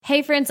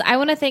Hey friends, I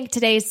want to thank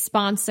today's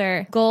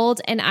sponsor, Gold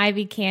and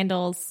Ivy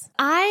Candles.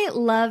 I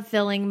love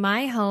filling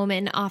my home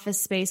and office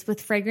space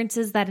with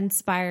fragrances that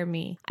inspire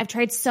me. I've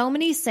tried so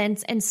many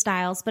scents and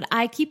styles, but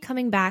I keep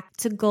coming back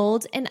to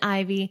Gold and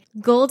Ivy.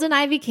 Gold and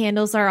Ivy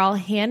candles are all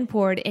hand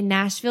poured in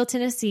Nashville,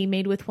 Tennessee,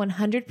 made with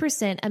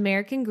 100%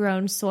 American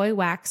grown soy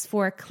wax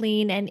for a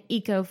clean and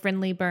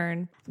eco-friendly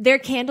burn. Their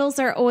candles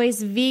are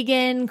always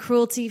vegan,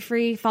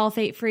 cruelty-free,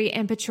 sulfate-free,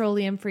 and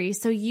petroleum-free,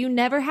 so you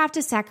never have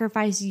to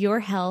sacrifice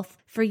your health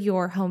for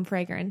your home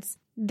fragrance.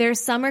 Their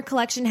summer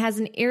collection has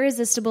an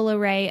irresistible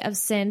array of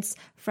scents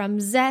from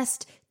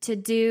zest to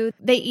dew.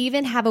 They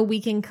even have a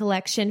weekend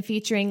collection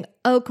featuring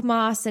oak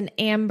moss and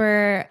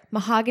amber,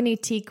 mahogany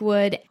teak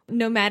wood.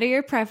 No matter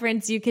your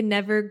preference, you can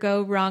never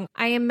go wrong.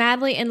 I am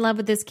madly in love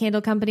with this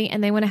candle company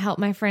and they want to help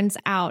my friends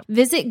out.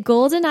 Visit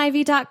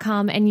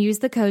goldenivy.com and use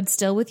the code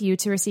STILLWITHYOU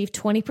to receive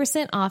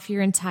 20% off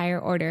your entire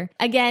order.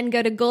 Again,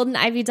 go to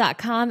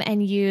goldenivy.com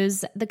and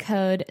use the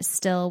code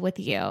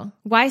STILLWITHYOU.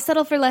 Why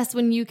settle for less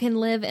when you can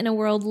live in a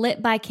world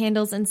lit by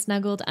candles and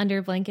snuggled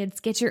under blankets?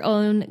 Get your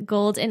own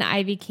Gold and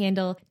Ivy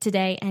candle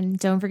today and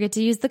don't forget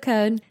to use the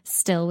code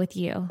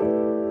STILLWITHYOU.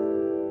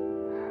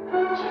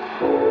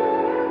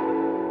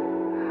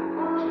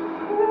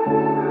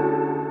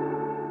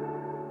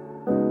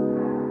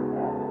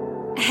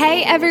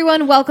 Hey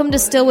everyone, welcome to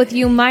Still With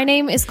You. My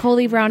name is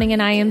Coley Browning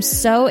and I am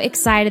so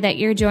excited that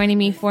you're joining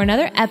me for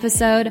another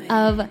episode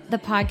of the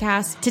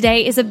podcast.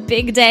 Today is a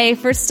big day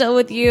for Still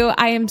With You.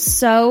 I am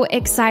so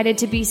excited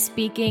to be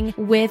speaking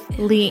with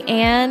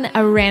Leanne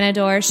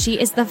Aranador. She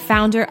is the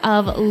founder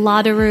of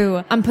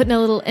Ladaroo. I'm putting a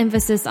little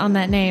emphasis on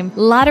that name.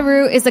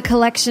 Ladaroo is a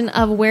collection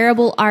of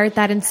wearable art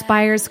that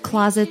inspires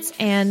closets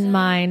and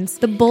minds.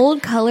 The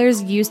bold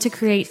colors used to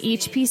create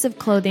each piece of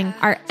clothing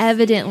are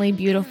evidently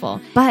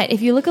beautiful. But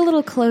if you look a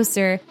little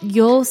closer,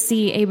 you'll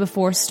see a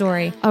before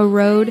story, a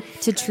road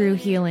to true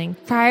healing.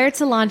 Prior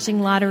to launching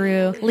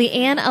Ladaroo,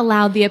 Leanne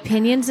allowed the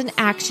opinions and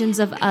actions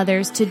of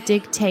others to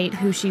dictate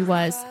who she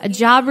was. A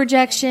job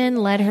rejection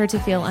led her to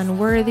feel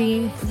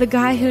unworthy. The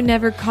guy who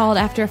never called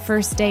after a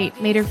first date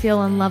made her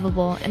feel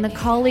unlovable. And the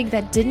colleague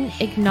that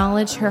didn't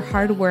acknowledge her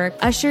hard work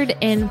ushered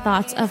in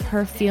thoughts of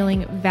her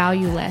feeling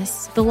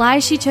valueless. The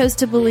lies she chose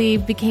to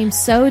believe became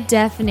so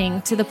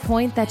deafening to the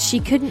point that she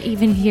couldn't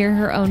even hear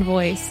her own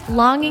voice.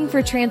 Longing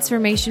for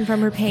transformation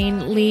from her pain,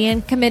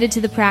 Leanne committed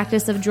to the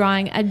practice of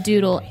drawing a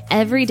doodle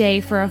every day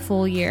for a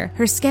full year.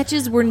 Her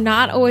sketches were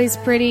not always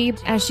pretty,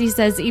 as she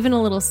says, even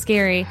a little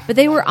scary, but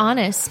they were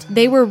honest,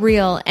 they were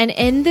real, and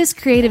in this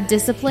creative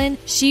discipline,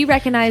 she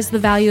recognized the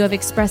value of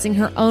expressing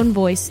her own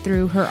voice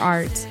through her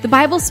art. The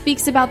Bible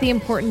speaks about the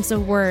importance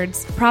of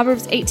words.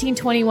 Proverbs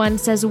 18:21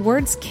 says,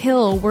 "Words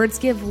kill, words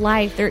give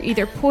life. They're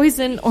either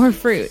poison or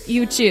fruit.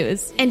 You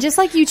choose." And just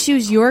like you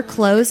choose your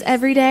clothes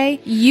every day,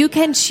 you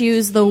can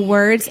choose the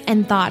words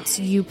and thoughts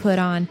you put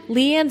on.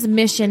 Leanne's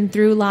mission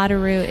through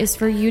Ladaroo is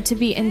for you to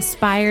be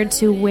inspired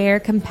to wear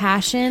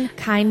compassion,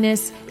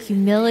 kindness,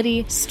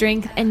 humility,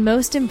 strength, and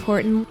most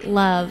important,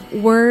 love.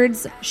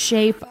 Words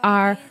shape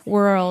our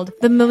world.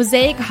 The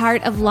mosaic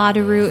heart of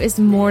Ladaroo is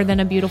more than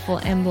a beautiful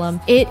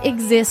emblem. It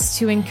exists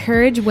to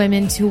encourage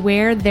women to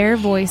wear their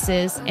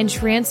voices and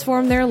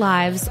transform their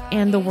lives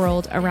and the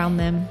world around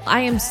them.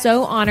 I am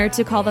so honored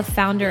to call the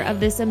founder of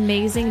this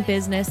amazing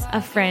business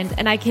a friend,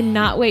 and I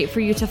cannot wait for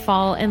you to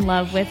fall in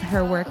love with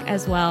her work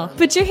as well.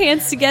 Put your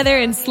hands together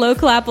and slow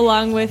clap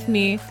along with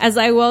me as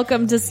I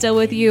welcome to Still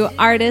With You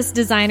artist,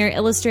 designer,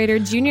 illustrator,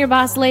 junior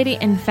boss lady,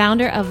 and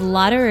founder of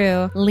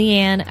Ladaroo,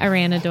 Leanne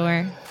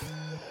Aranador.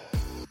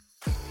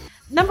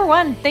 Number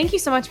one, thank you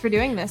so much for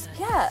doing this.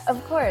 Yeah,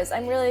 of course.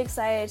 I'm really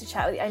excited to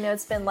chat with you. I know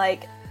it's been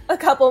like a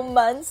couple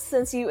months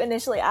since you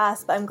initially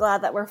asked, but I'm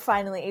glad that we're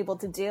finally able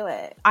to do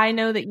it. I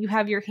know that you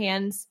have your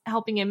hands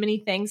helping in many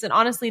things. And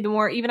honestly, the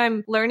more even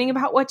I'm learning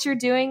about what you're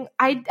doing,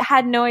 I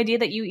had no idea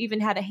that you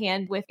even had a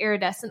hand with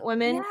iridescent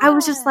women. Yeah. I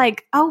was just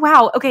like, oh,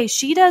 wow. Okay,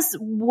 she does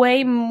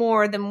way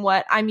more than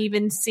what I'm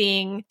even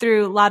seeing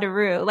through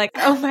Ladaroo. Like,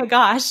 oh my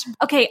gosh.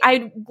 Okay,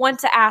 I want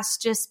to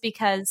ask just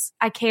because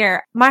I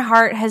care. My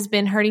heart has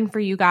been hurting for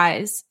you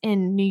guys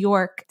in New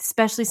York,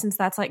 especially since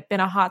that's like been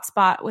a hot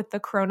spot with the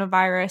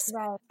coronavirus.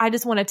 Right. I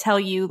just want to tell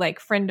you, like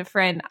friend to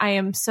friend, I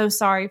am so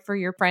sorry for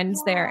your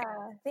friends there.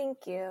 Thank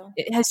you.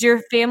 Has your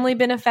family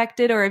been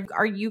affected, or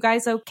are you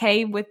guys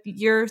okay with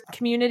your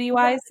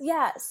community-wise?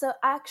 Yeah, so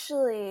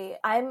actually,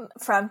 I'm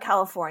from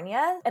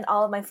California, and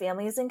all of my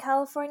family is in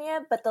California,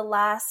 but the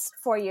last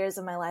 4 years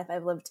of my life,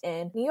 I've lived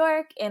in New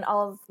York, and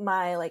all of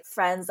my like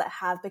friends that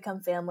have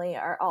become family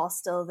are all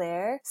still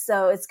there.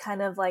 So it's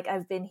kind of like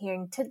I've been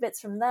hearing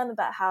tidbits from them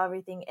about how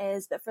everything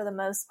is, but for the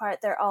most part,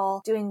 they're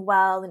all doing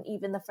well, and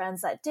even the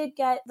friends that did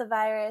get the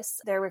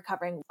virus, they're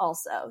recovering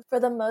also. For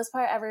the most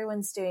part,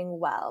 everyone's doing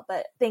well,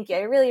 but thank you.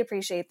 I really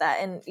appreciate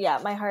that. And yeah,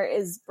 my heart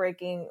is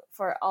breaking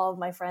for all of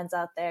my friends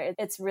out there.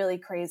 It's really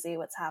crazy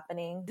what's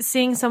happening.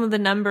 Seeing some of the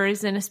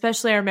numbers, and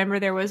especially I remember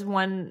there was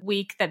one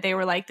week that they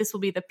were like, this will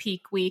be the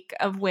peak week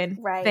of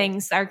when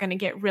things are going to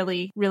get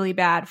really, really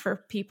bad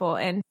for people.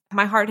 And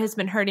my heart has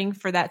been hurting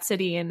for that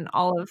city and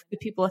all of the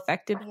people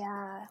affected.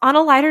 Yeah. On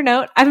a lighter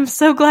note, I'm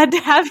so glad to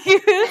have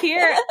you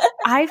here.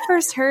 I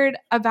first heard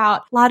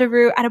about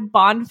Ladarue at a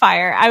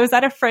bonfire. I was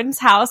at a friend's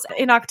house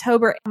in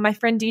October. My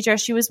friend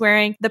Deidre, she was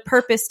wearing the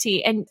Purpose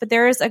tee, but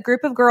there is a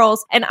group of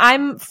girls, and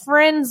I'm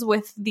friends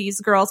with these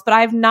girls, but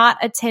I've not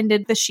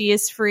attended the She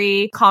Is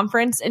Free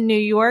conference in New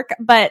York.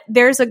 But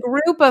there's a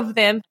group of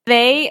them.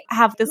 They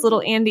have this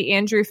little Andy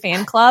Andrew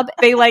fan club.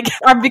 They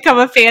are become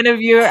a fan of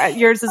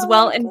yours as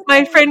well. And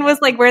my friend was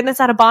wearing this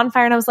at a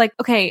bonfire, and I was like,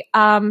 okay,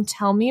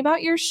 tell me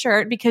about your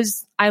shirt,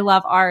 because I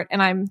love art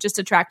and I'm just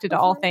attracted to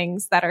all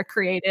things that are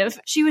creative.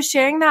 She was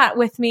sharing that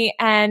with me,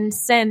 and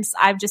since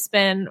I've just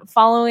been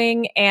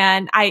following,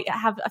 and I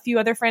have a few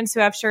other friends who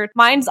have shirts.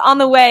 Mine's on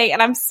the way,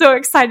 and I'm so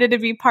excited to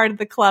be part of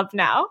the club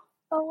now.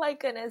 Oh my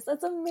goodness,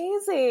 that's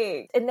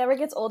amazing. It never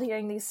gets old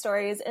hearing these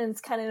stories, and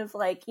it's kind of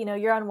like,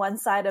 you're on one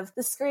side of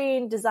the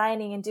screen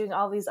designing and doing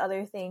all these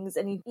other things,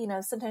 and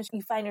sometimes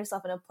you find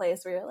yourself in a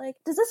place where you're like,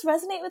 does this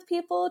resonate with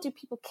people? Do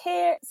people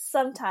care?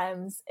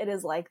 Sometimes it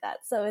is like that.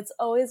 So it's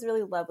always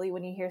really lovely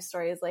when you hear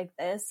stories like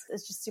this.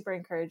 It's just super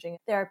encouraging.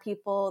 There are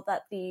people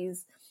that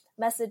these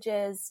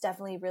messages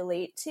definitely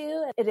relate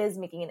to. It is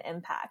making an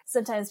impact.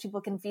 Sometimes people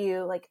can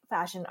view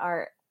fashion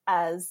art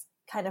as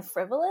kind of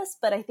frivolous,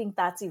 but I think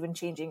that's even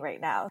changing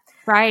right now.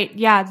 Right.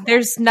 Yeah.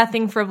 There's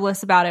nothing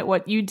frivolous about it.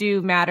 What you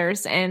do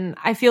matters. And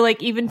I feel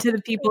like even to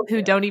the people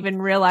who don't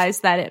even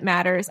realize that it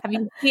matters. Have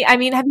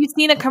you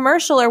seen a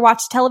commercial or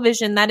watched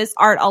television? That is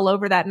art all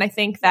over that. And I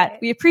think that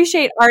we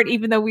appreciate art,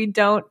 even though we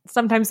don't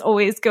sometimes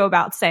always go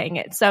about saying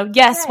it. So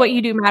yes, what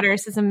you do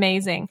matters is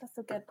amazing. That's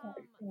a good point.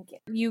 Thank you.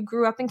 You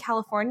grew up in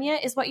California,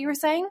 is what you were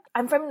saying?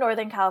 I'm from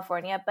Northern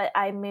California, but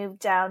I moved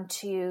down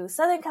to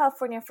Southern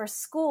California for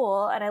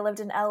school, and I lived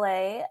in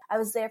LA. I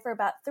was there for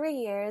about 3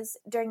 years.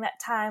 During that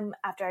time,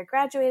 after I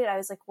graduated, I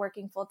was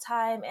working full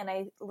time, and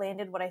I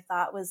landed what I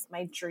thought was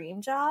my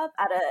dream job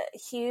at a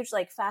huge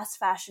fast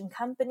fashion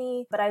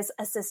company, but I was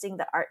assisting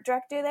the art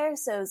director there.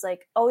 So it was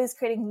always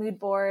creating mood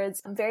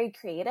boards. I'm very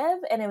creative,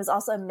 and it was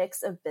also a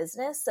mix of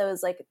business. So it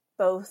was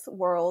both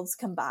worlds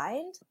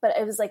combined. But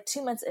it was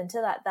 2 months into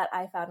that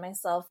I found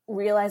myself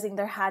realizing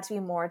there had to be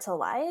more to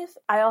life.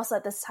 I also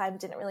at this time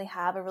didn't really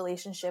have a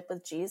relationship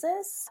with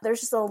Jesus. There's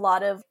just a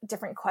lot of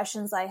different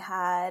questions I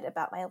had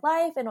about my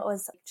life and what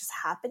was just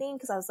happening,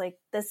 because I was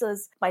this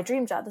is my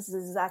dream job. This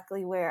is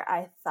exactly where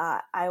I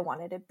thought I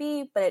wanted to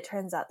be, but it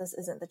turns out this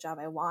isn't the job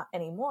I want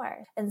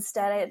anymore.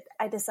 Instead,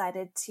 I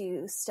decided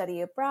to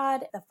study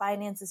abroad. The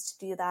finances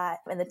to do that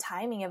and the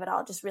timing of it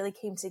all just really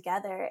came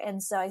together.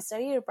 And so I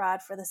studied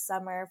abroad for the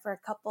summer for a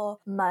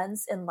couple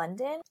months in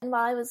London. And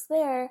while I was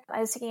there, I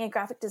was taking a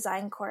graphic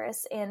design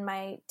course, and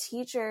my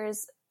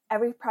teachers,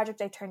 every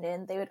project I turned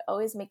in, they would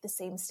always make the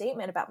same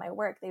statement about my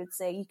work. They would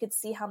say, you could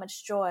see how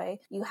much joy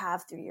you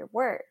have through your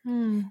work.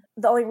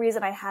 The only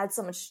reason I had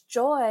so much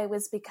joy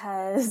was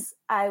because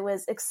I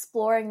was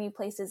exploring new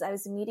places. I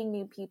was meeting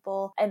new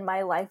people, and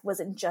my life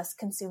wasn't just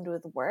consumed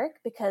with work,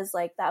 because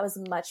that was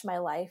much my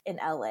life in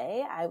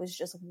LA. I was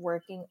just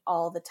working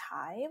all the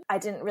time. I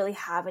didn't really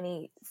have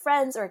any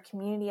friends or a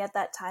community at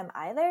that time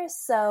either.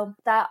 So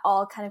that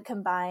all kind of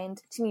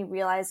combined to me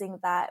realizing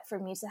that for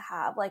me to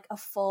have a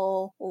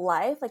full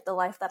life, the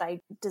life that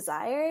I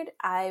desired,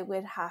 I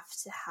would have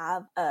to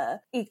have a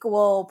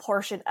equal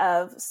portion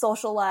of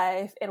social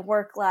life and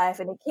work life,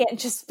 and it can't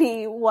just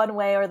be one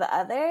way or the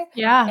other.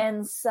 Yeah.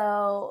 And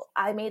so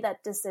I made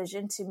that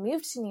decision to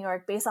move to New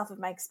York based off of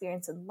my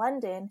experience in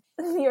London.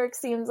 New York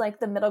seems like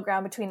the middle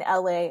ground between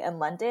LA and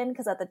London,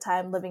 because at the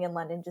time living in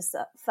London just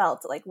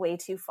felt way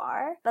too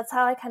far. That's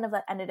how I kind of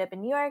ended up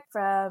in New York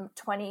from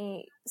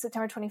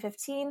September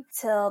 2015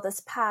 till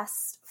this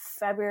past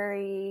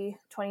February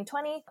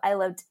 2020. I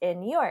lived in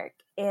New York,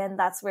 and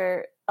that's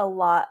where a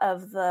lot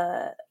of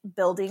the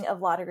building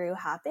of Ladarue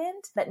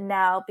happened. But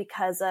now,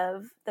 because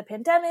of the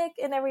pandemic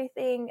and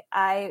everything,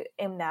 I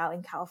am now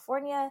in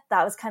California.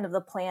 That was kind of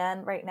the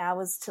plan right now,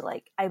 was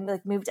to I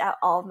moved out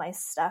all of my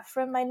stuff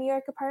from my New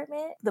York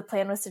apartment. The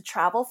plan was to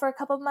travel for a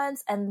couple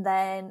months and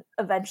then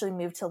eventually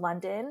move to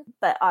London.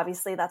 But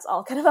obviously that's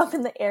all kind of up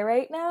in the air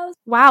right now.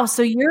 Wow.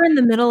 So you're in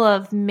the middle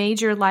of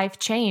major life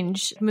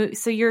change.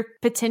 So you're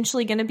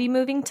potentially going to be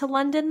moving to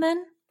London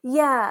then?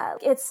 Yeah,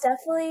 it's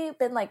definitely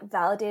been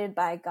validated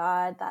by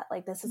God that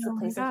this is the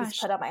place that He's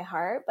put on my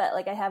heart, but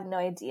I have no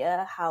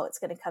idea how it's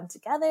going to come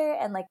together.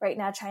 And right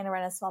now, trying to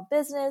run a small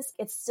business,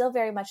 it's still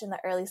very much in the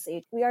early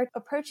stage. We are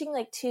approaching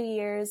 2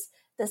 years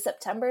this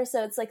September,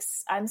 so it's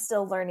I'm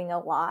still learning a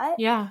lot.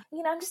 Yeah.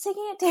 I'm just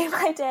taking it day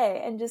by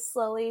day and just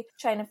slowly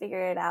trying to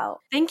figure it out.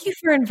 Thank you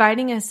for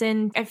inviting us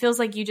in. It feels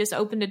like you just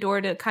opened a door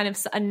to kind of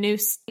a new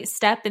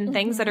step in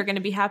things that are going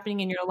to be happening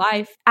in your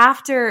life.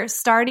 After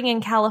starting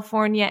in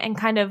California and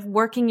kind of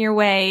working your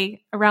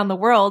way around the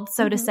world,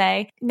 so to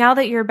say, now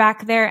that you're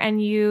back there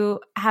and you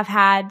have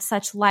had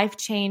such life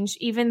change,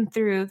 even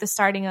through the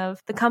starting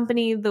of the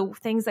company, the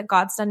things that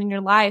God's done in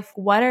your life,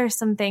 what are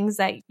some things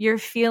that you're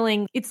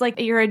feeling? It's like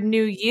you're a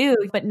new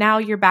you, but now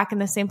you're back in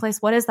the same place.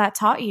 What has that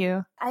taught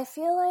you? I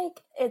feel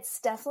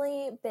It's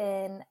definitely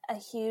been a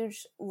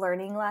huge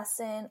learning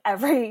lesson.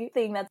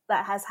 Everything that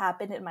has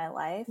happened in my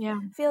life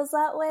feels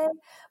that way.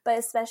 But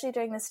especially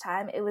during this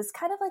time, it was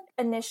kind of like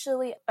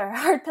initially a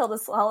hard pill to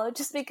swallow,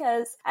 just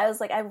because I was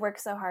like, I've worked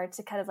so hard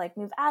to kind of like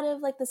move out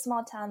of like the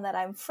small town that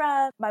I'm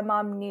from. My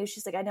mom knew,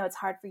 she's like, I know it's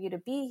hard for you to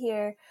be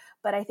here,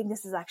 but I think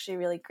this is actually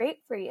really great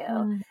for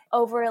you.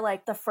 Over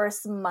like the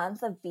first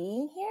month of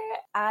being here,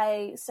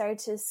 I started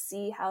to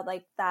see how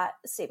like that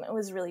statement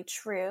was really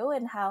true,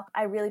 and how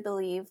I really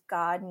believe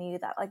God knew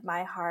that like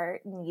my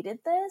heart needed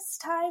this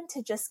time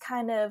to just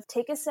kind of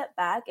take a step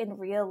back and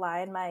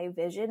realign my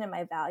vision and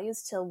my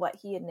values to what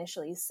he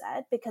initially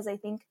said. Because I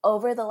think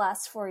over the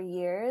last 4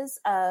 years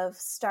of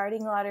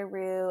starting La de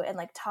Rue and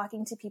like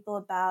talking to people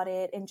about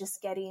it and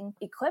just getting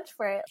equipped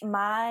for it,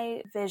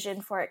 my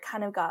vision for it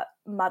kind of got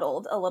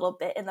muddled a little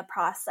bit in the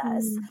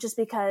process, just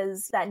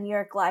because that New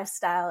York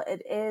lifestyle,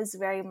 it is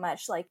very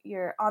much like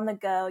you're on the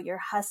go, you're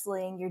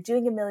hustling, you're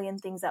doing a million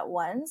things at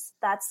once.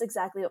 That's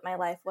exactly what my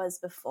life was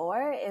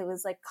before. It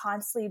was like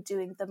constantly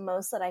doing the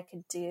most that I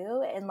could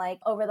do. And like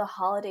over the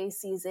holiday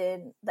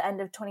season, the end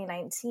of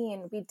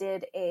 2019, we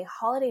did a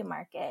holiday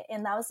market,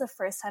 and that was the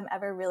first time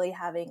ever really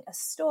having a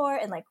store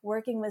and like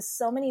working with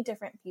so many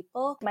different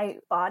people. My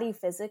body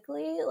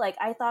physically, like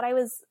I thought I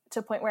was to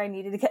a point where I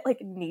needed to get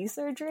like knee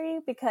surgery,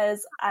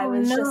 because I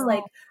was just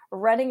like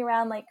running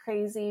around like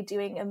crazy,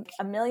 doing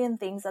a million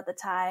things at the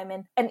time.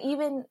 And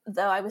even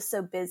though I was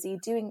so busy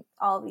doing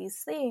all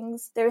these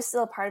things, there was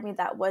still a part of me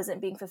that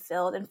wasn't being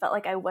fulfilled and felt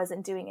like I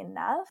wasn't doing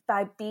enough.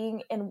 By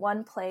being in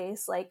one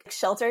place, like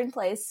shelter in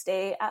place,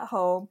 stay at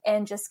home,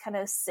 and just kind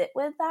of sit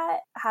with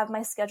that, have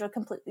my schedule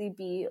completely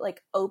be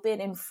like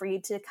open and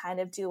free to kind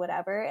of do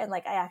whatever. And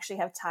like I actually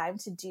have time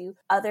to do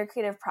other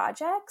creative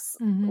projects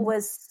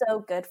was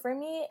so good for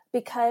me.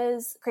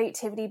 Because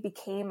creativity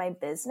became my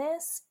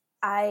business,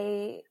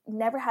 I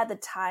never had the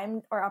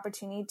time or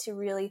opportunity to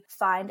really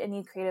find a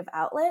new creative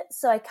outlet.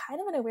 So I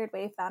kind of in a weird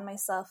way found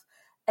myself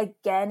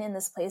again in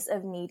this place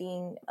of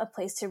needing a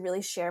place to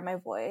really share my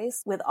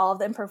voice with all of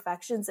the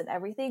imperfections and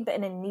everything, but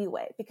in a new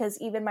way. Because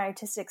even my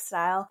artistic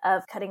style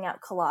of cutting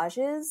out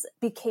collages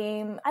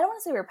became, I don't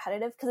want to say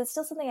repetitive, because it's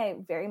still something I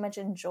very much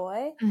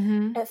enjoy.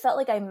 It felt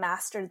like I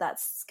mastered that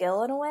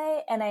skill in a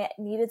way, and I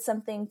needed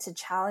something to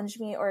challenge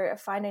me or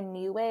find a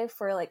new way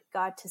for like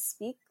God to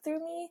speak through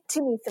me,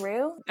 to me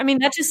through. I mean,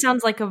 that just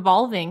sounds like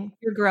evolving.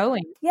 You're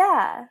growing.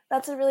 Yeah,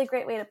 that's a really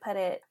great way to put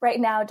it. Right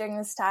now, during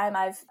this time,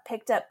 I've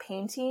picked up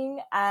painting.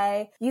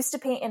 I used to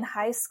paint in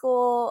high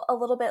school a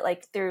little bit,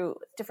 like through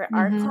different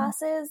art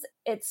classes.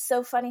 It's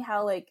so funny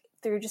how like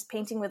through just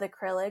painting with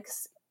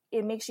acrylics,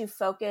 it makes you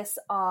focus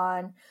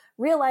on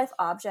real life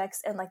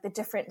objects and like the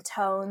different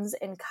tones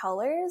and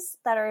colors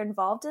that are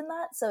involved in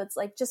that. So it's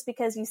like, just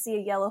because you see a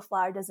yellow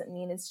flower doesn't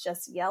mean it's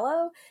just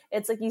yellow.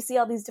 It's like you see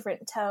all these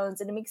different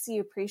tones, and it makes you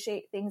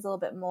appreciate things a little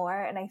bit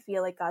more. And I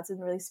feel like God's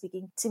been really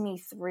speaking to me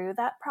through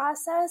that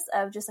process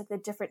of just like the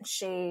different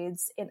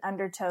shades and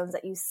undertones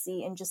that you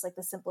see in just like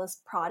the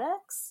simplest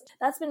products.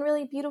 That's been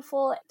really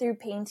beautiful through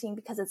painting,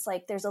 because it's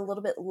like there's a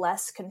little bit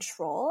less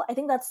control. I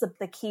think that's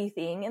the key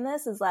thing in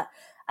this, is that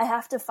I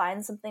have to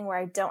find something where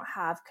I don't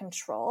have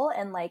control.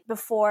 And like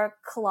before,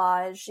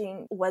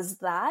 collaging was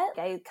that.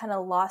 I kind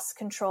of lost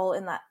control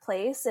in that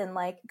place, and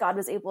like God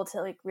was able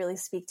to like really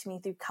speak to me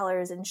through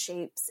colors and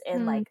shapes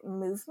and like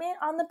movement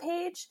on the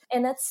page.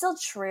 And that's still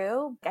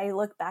true. I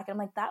look back and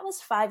I'm like, that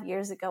was 5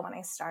 years ago when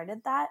I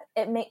started that.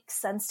 It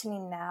makes sense to me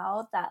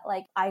now that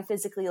like I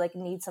physically like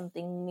need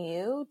something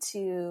new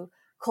to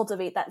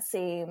cultivate that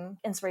same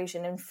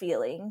inspiration and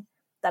feeling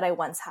that I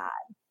once had.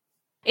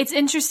 It's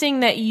interesting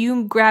that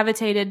you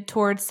gravitated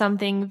towards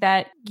something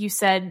that you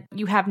said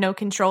you have no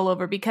control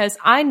over, because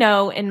I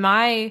know in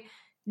my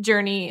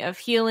journey of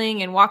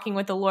healing and walking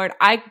with the Lord,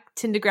 I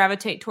tend to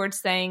gravitate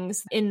towards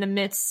things in the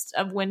midst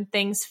of when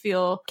things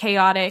feel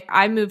chaotic.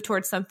 I move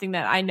towards something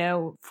that I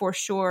know for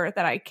sure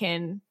that I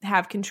can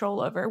have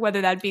control over,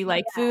 whether that be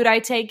like food I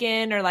take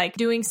in or like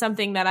doing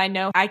something that I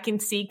know I can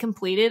see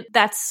completed.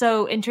 That's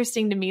so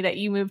interesting to me that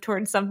you move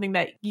towards something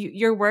that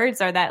your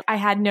words are that I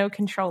had no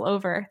control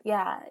over.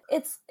 Yeah,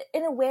 it's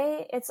in a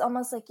way, it's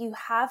almost like you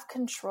have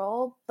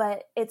control,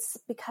 but it's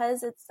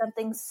because it's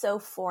something so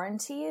foreign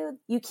to you,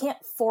 you can't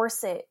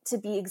force it to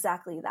be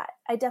exactly that.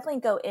 I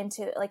definitely go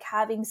into it like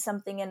having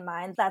something in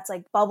mind that's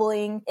like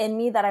bubbling in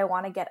me that I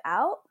want to get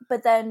out.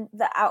 But then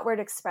the outward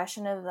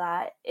expression of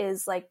that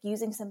is like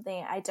using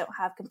something I don't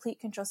have complete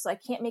control. So I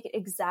can't make it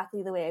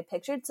exactly the way I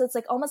pictured. So it's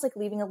like almost like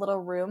leaving a little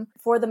room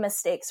for the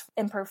mistakes,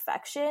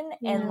 imperfection,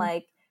 and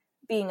like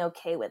being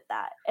okay with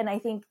that. And I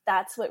think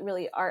that's what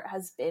really art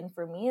has been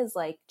for me, is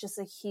like just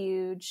a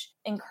huge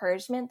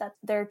encouragement that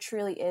there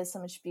truly is so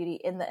much beauty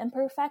in the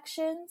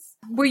imperfections.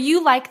 Were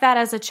you like that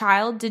as a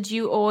child? Did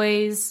you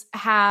always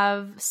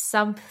have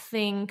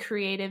something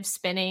creative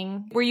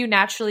spinning? Were you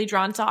naturally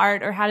drawn to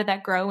art, or how did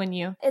that grow in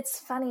you? It's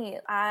funny.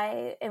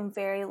 I am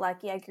very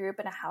lucky. I grew up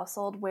in a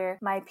household where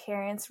my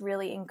parents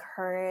really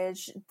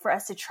encouraged for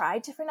us to try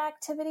different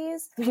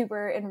activities. We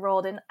were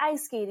enrolled in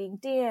ice skating,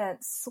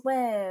 dance,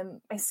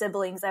 swim. My siblings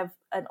siblings. I have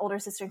an older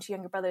sister and 2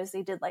 younger brothers.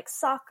 They did like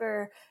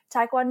soccer,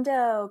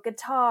 taekwondo,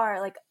 guitar,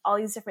 like all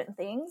these different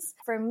things.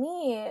 For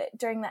me,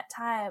 during that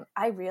time,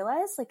 I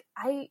realized like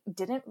I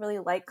didn't really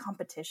like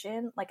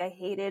competition. Like I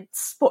hated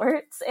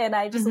sports and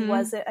I just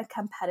wasn't a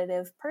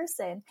competitive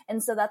person.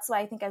 And so that's why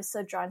I think I was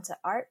so drawn to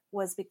art,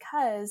 was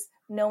because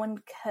no one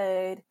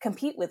could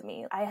compete with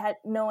me. I had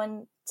no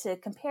one to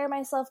compare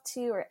myself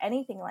to or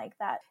anything like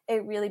that.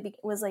 It really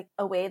was like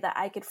a way that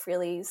I could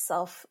freely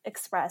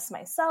self-express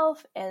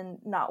myself and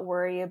not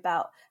worry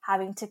about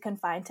having to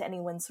confine to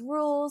anyone's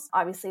rules.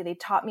 Obviously, they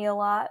taught me a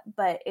lot,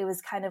 but it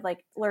was kind of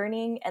like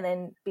learning and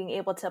then being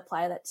able to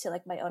apply that to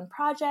like my own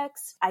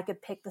projects. I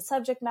could pick the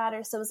subject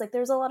matter. So it was like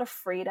there's a lot of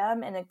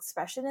freedom and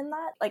expression in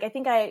that. Like I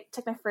think I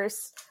took my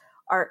first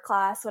art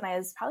class when I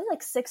was probably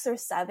like 6 or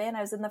 7.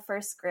 I was in the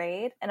first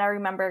grade. And I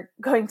remember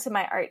going to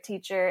my art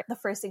teacher. The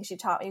first thing she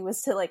taught me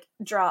was to like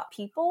draw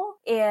people,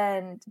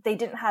 and they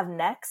didn't have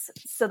necks.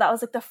 So that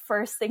was like the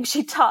first thing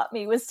she taught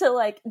me, was to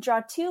like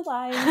draw 2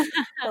 lines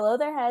below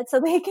their head so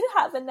they can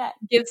have a neck.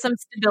 Give some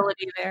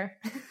stability there.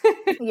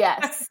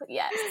 Yes.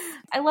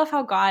 I love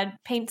how God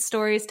paints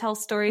stories,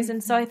 tells stories.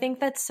 And so I think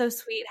that's so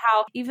sweet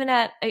how even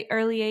at an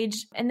early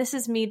age, and this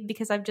is me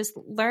because I've just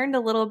learned a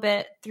little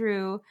bit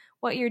through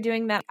what you're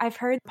doing, that I've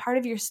heard part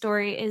of your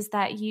story is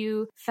that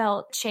you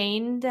felt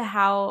chained to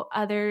how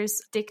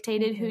others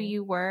dictated who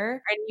you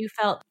were, and you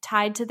felt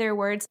tied to their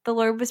words. The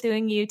Lord was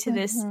doing you to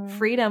this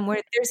freedom where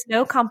there's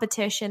no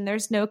competition,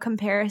 there's no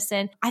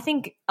comparison. I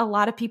think a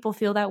lot of people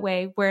feel that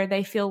way, where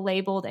they feel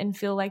labeled and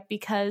feel like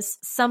because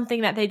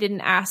something that they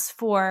didn't ask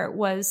for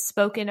was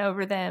spoken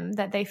over them,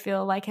 that they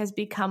feel like has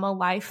become a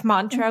life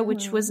mantra,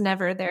 which was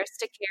never theirs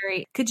to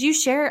carry. Could you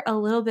share a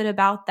little bit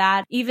about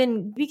that?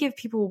 Even we give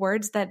people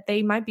words that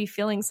they might be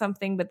feeling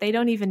something, but they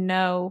don't even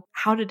know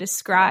how to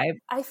describe.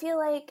 I feel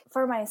like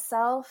for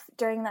myself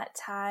during that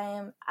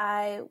time,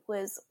 I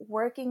was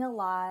working a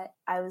lot.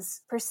 I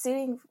was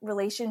pursuing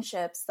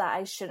relationships that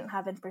I shouldn't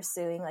have been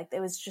pursuing. Like it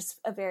was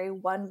just a very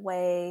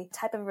one-way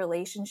type of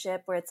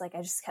relationship where it's like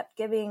I just kept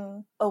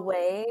giving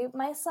away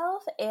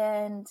myself.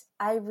 And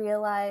I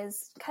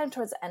realized kind of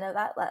towards the end of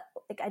that,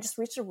 like I just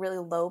reached a really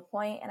low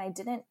point and I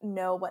didn't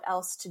know what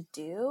else to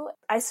do.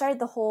 I started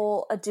the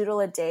whole A Doodle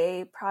a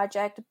Day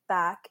project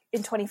back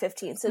in 2015.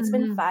 So it's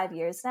been 5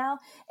 years now.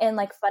 And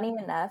like funny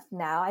enough,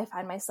 now I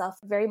find myself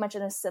very much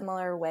in a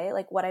similar way,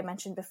 like what I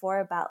mentioned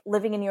before about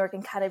living in New York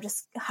and kind of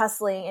just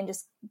hustling and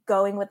just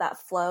going with that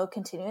flow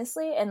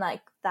continuously. And like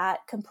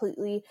that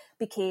completely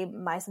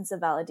became my sense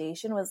of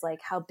validation, was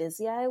like how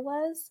busy I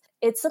was.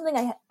 It's something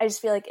I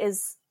just feel like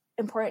is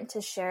important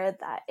to share,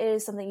 that it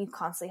is something you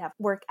constantly have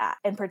to work at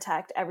and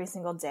protect every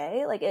single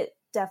day. Like it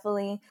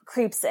definitely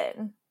creeps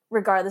in.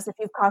 Regardless if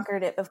you've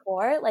conquered it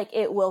before, like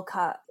it will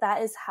come.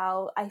 That is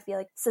how I feel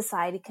like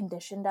society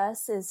conditioned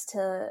us, is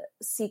to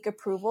seek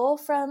approval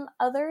from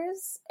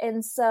others.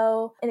 And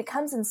it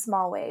comes in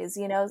small ways,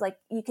 you know, like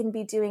you can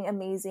be doing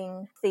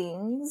amazing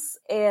things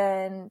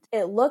and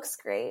it looks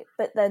great,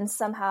 but then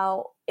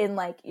somehow in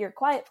like your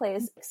quiet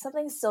place,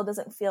 something still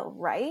doesn't feel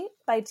right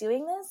by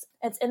doing this.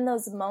 It's in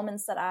those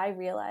moments that I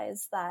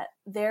realize that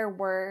their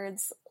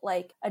words,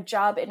 like a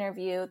job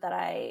interview that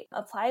I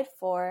applied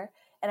for,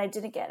 and I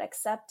didn't get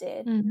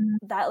accepted,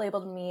 that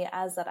labeled me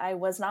as that I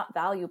was not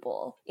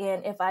valuable.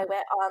 And if I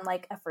went on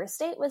like a first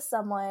date with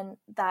someone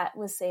that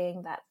was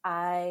saying that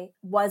I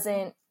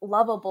wasn't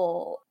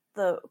lovable,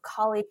 the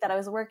colleague that I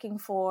was working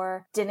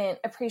for didn't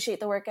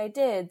appreciate the work I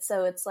did.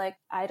 So it's like,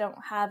 I don't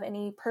have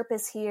any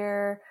purpose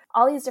here.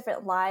 All these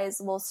different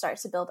lies will start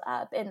to build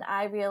up. And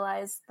I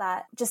realized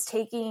that just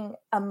taking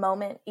a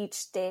moment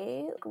each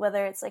day,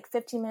 whether it's like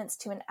 15 minutes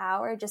to an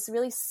hour, just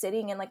really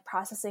sitting and like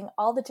processing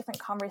all the different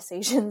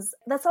conversations.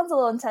 That sounds a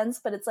little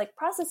intense, but it's like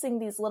processing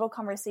these little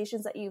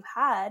conversations that you've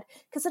had,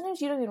 because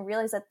sometimes you don't even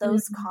realize that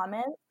those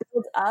comments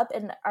build up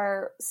and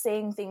are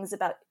saying things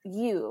about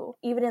you.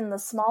 Even in the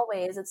small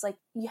ways, it's like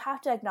you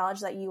have to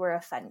acknowledge that you were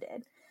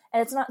offended.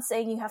 And it's not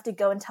saying you have to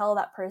go and tell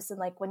that person,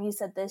 like, when you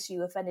said this,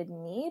 you offended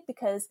me,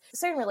 because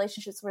certain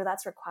relationships where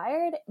that's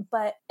required.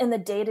 But in the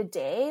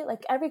day-to-day,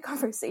 like every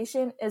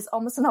conversation is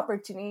almost an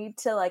opportunity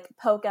to like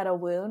poke at a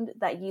wound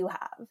that you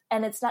have.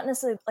 And it's not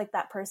necessarily like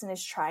that person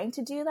is trying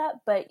to do that,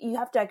 but you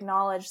have to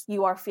acknowledge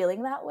you are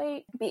feeling that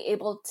way, be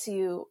able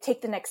to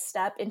take the next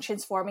step in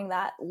transforming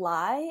that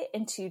lie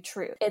into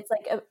truth. It's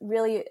like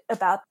really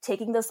about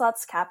taking those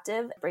thoughts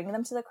captive, bringing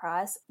them to the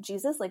cross.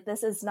 Jesus, like,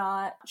 this is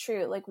not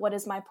true. Like, what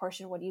is my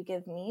portion? What do you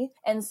give me?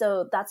 And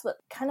so that's what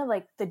kind of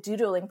like the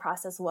doodling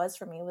process was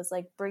for me, was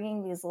like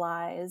bringing these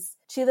lies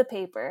to the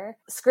paper,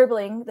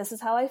 scribbling, this is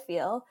how I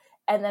feel.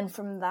 And then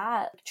from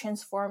that,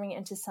 transforming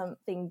into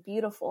something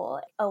beautiful,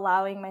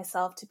 allowing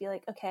myself to be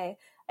like, okay,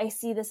 I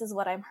see this is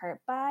what I'm hurt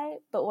by,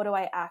 but what do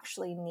I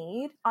actually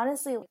need?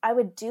 Honestly, I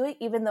would do it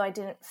even though I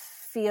didn't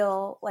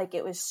feel like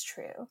it was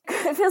true.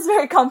 It feels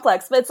very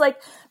complex, but it's like,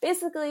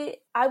 basically,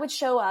 I would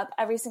show up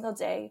every single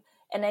day.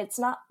 And it's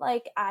not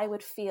like I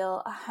would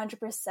feel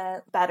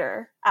 100%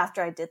 better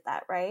after I did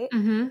that, right?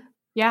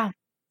 Yeah.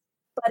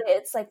 But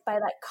it's like by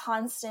that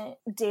constant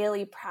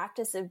daily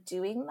practice of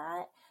doing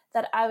that,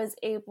 that I was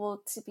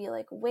able to be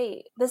like,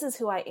 wait, this is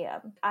who I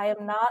am. I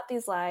am not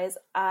these lies.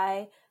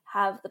 I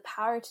have the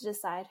power to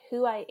decide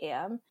who I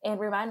am and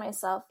remind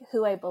myself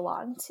who I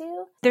belong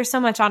to. There's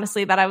so much,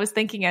 honestly, that I was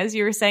thinking as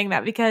you were saying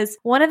that, because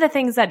one of the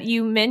things that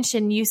you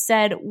mentioned, you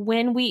said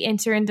when we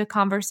enter into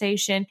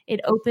conversation, it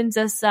opens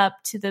us up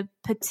to the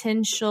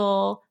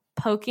potential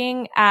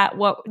poking at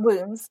what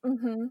wounds,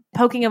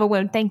 poking of a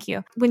wound. Thank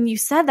you. When you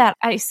said that,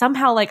 I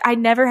somehow I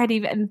never had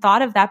even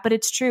thought of that, but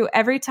it's true.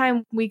 Every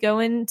time we go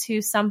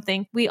into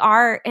something, we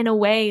are in a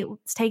way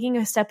taking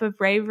a step of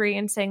bravery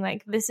and saying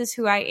like, this is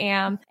who I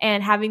am,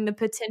 and having the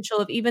potential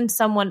of even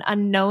someone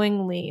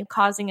unknowingly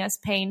causing us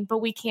pain, but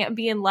we can't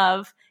be in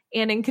love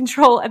and in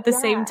control at the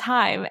same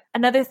time.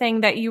 Another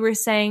thing that you were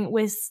saying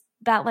was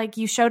that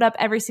you showed up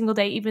every single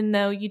day, even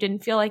though you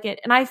didn't feel like it.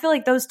 And I feel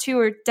like those two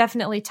are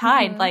definitely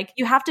tied.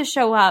 You have to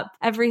show up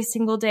every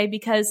single day,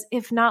 because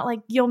if not,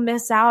 you'll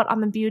miss out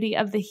on the beauty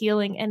of the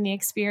healing and the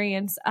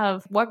experience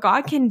of what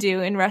God can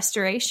do in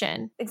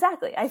restoration.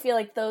 Exactly. I feel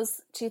like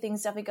those two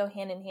things definitely go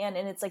hand in hand.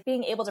 And it's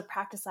being able to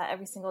practice that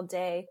every single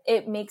day.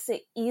 It makes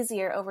it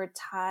easier over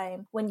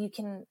time when you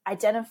can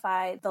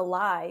identify the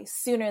lie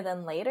sooner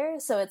than later.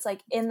 So it's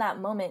in that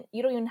moment,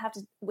 you don't even have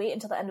to wait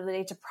until the end of the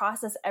day to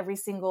process every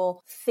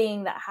single thing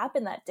that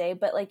happened that day,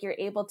 but you're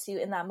able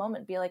to in that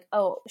moment be like,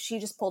 oh, she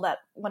just pulled at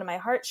one of my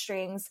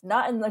heartstrings,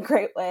 not in the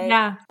great way.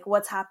 Yeah.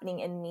 What's happening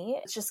in me?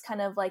 It's just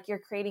kind of you're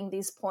creating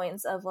these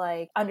points of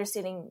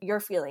understanding your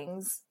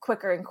feelings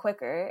quicker and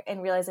quicker,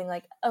 and realizing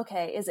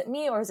okay, is it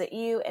me or is it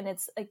you? And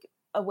it's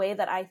a way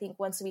that I think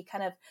once we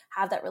kind of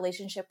have that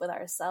relationship with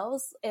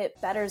ourselves, it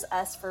betters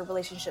us for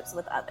relationships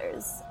with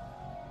others.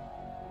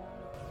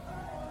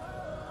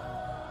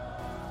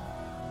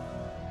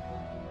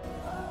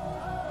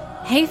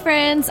 Hey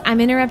friends, I'm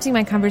interrupting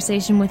my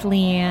conversation with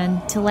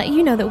Leanne to let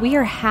you know that we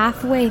are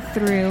halfway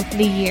through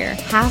the year,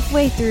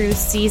 halfway through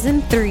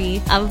season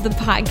 3 of the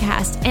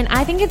podcast, and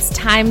I think it's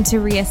time to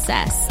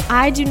reassess.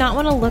 I do not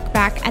want to look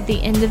back at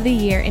the end of the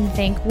year and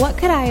think, what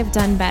could I have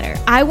done better?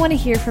 I want to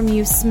hear from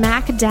you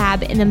smack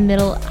dab in the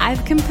middle.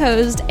 I've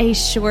composed a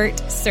short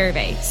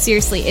survey.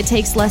 Seriously, it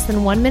takes less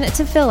than 1 minute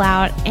to fill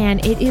out,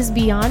 and it is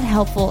beyond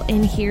helpful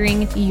in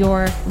hearing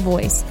your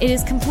voice. It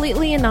is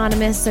completely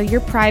anonymous, so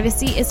your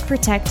privacy is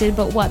protected,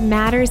 but what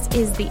matters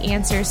is the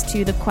answers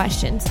to the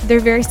questions. They're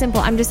very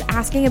simple. I'm just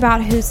asking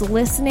about who's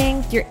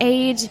listening, your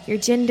age, your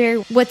gender,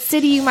 what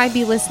city you might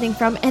be listening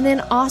from, and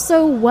then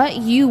also what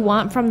you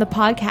want from the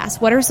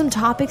podcast. What are some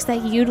topics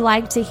that you'd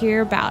like to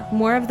hear about?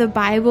 More of the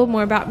Bible,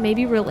 more about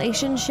maybe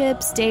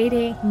relationships,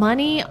 dating,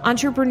 money,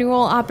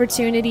 entrepreneurial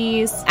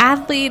opportunities,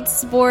 athletes,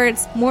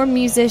 sports, more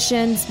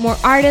musicians, more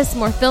artists,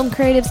 more film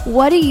creatives.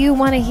 What do you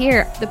want to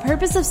hear? The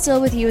purpose of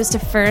Still With You is to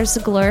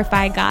first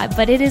glorify God,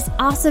 but it is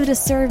also to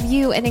serve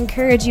you and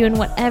encourage you in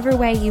whatever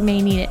way you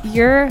may need it.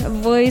 Your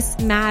voice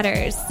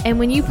matters. And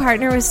when you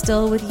partner with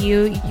Still With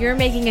You, you're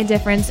making a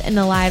difference in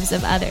the lives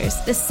of others.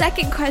 The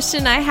second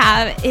question I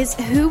have is,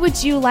 who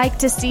would you like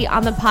to see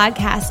on the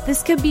podcast?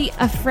 This could be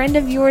a friend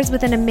of yours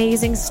with an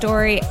amazing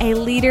story, a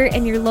leader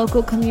in your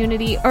local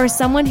community, or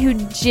someone who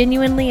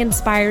genuinely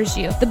inspires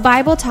you. The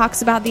Bible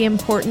talks about the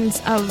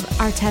importance of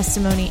our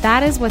testimony.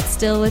 That is what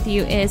Still With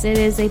You is. It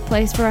is a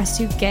place for us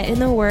to get in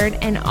the Word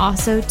and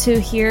also to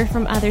hear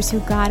from others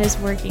who God is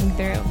working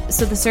through.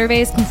 So the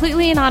survey is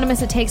completely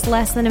anonymous. It takes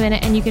less than a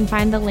minute, and you can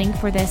find the link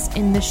for this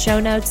in the show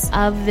notes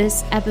of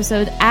this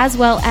episode, as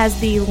well as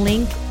the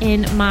link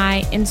in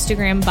my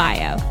Instagram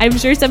bio. I'm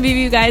sure some of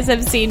you guys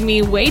have seen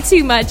me way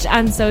too much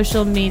on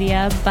social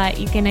media, but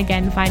you can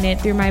again find it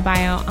through my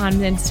bio on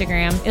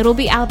Instagram. It'll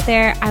be out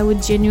there. I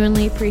would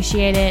genuinely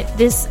appreciate it.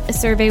 This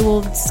survey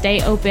will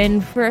stay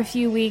open for a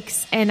few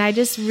weeks, and I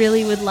just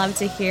really would love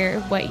to hear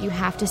what you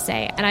have to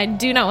say. And I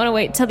do not want to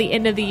wait till the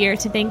end of the year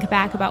to think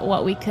back about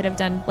what we could have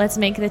done. Let's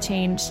make the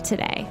change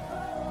today.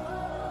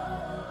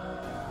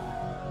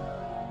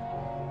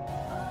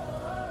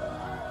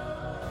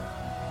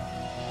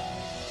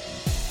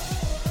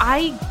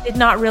 I did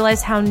not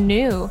realize how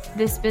new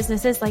this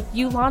business is.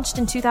 You launched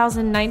in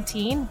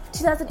 2019?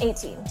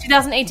 2018.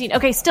 2018.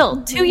 Okay,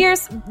 still 2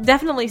 years,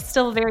 definitely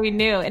still very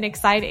new and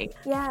exciting.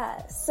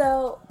 Yeah.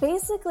 So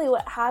basically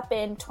what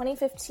happened,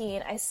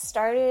 2015, I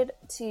started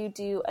to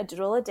do a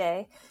doula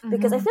day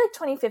because I feel like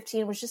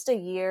 2015 was just a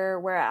year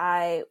where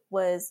I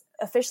was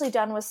officially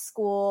done with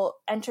school,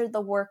 entered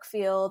the work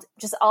field,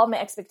 just all my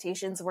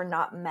expectations were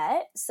not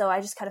met. So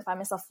I just kind of find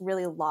myself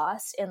really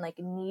lost and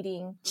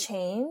needing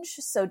change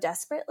so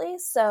desperately.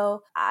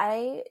 So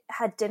I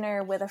had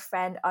dinner with a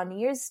friend on New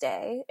Year's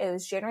Day. It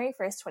was January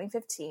 1st,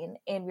 2015.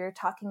 And we were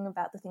talking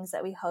about the things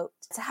that we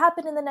hoped to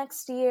happen in the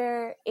next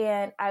year.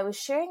 And I was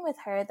sharing with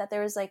her that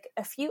there was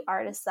a few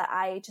artists that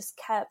I just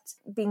kept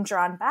being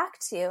drawn back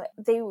to.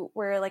 They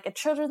were a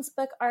children's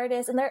book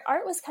artist, and their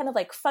art was kind of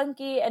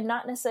funky and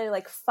not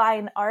necessarily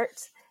fine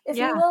art if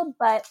you will.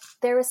 But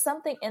there was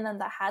something in them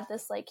that had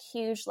this like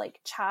huge, like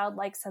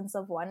childlike sense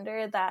of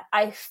wonder that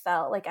I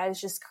felt like I was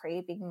just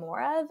craving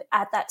more of.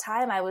 At that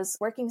time, I was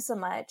working so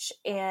much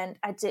and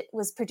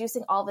was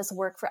producing all this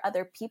work for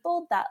other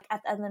people that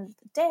at the end of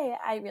the day,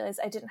 I realized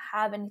I didn't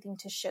have anything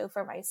to show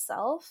for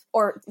myself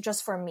or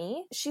just for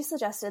me. She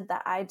suggested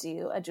that I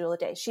do a doodle a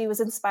day. She was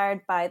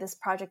inspired by this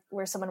project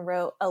where someone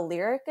wrote a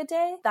lyric a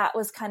day. That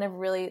was kind of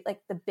really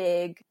like the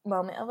big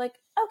moment of like,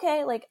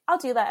 okay, like I'll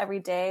do that every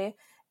day.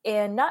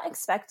 And not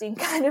expecting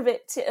kind of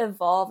it to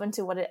evolve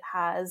into what it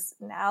has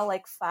now,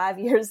 like 5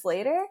 years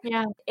later.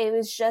 Yeah. It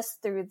was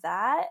just through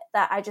that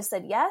I just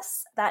said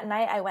yes. That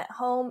night I went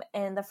home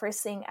and the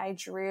first thing I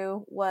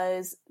drew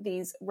was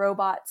these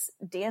robots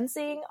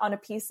dancing on a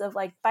piece of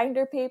like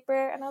binder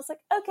paper. And I was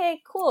like,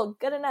 okay, cool,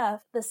 good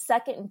enough. The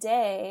second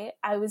day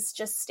I was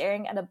just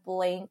staring at a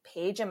blank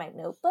page in my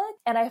notebook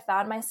and I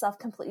found myself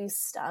completely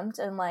stumped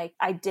and like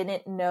I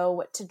didn't know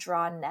what to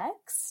draw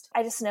next.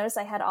 I just noticed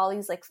I had all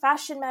these like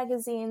fashion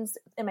magazines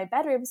in my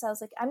bedroom. So I was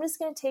like, I'm just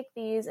going to take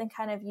these and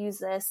kind of use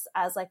this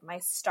as like my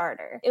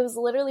starter. It was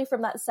literally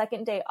from that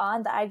second day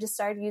on that I just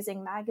started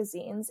using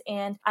magazines.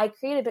 And I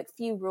created a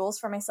few rules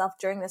for myself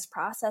during this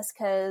process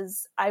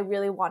because I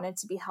really wanted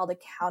to be held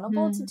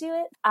accountable to do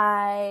it.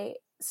 I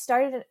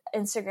started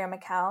an Instagram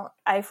account.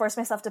 I forced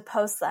myself to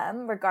post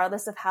them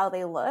regardless of how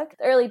they looked.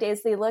 The early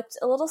days, they looked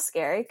a little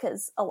scary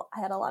because I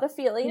had a lot of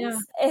feelings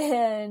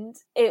and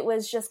it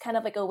was just kind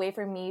of like a way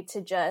for me to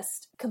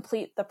just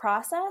complete the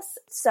process.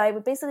 So I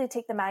would basically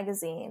take the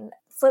magazine,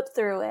 flip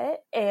through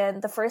it,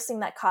 and the first thing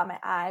that caught my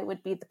eye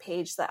would be the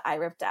page that I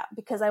ripped out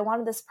because I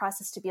wanted this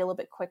process to be a little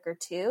bit quicker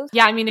too.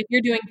 Yeah, I mean, if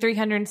you're doing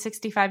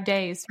 365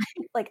 days.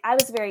 Like I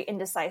was very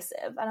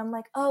indecisive and I'm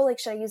like, oh, like,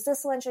 should I use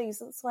this one? Should I use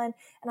this one?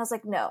 And I was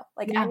like, no,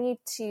 like I need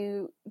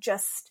to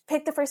just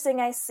pick the first thing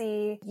I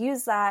see,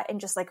 use that and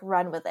just like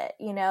run with it,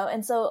 you know?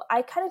 And so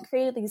I kind of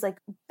created these like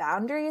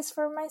boundaries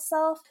for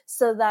myself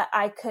so that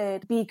I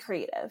could be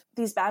creative.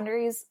 These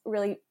boundaries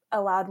really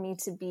allowed me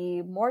to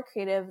be more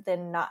creative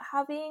than not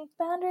having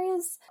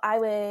boundaries. I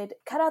would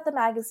cut out the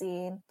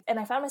magazine and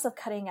I found myself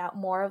cutting out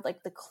more of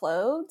like the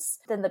clothes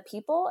than the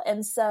people.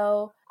 And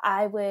so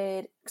I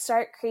would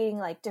start creating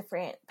like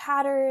different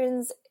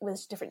patterns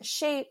with different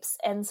shapes.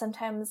 And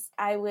sometimes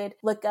I would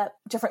look up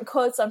different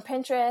quotes on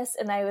Pinterest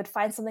and I would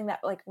find something that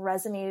like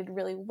resonated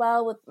really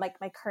well with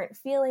like my current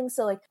feelings.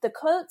 So like the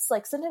quotes,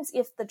 like sometimes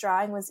if the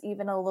drawing was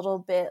even a little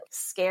bit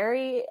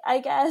scary, I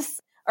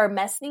guess, or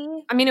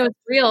messy. I mean, it was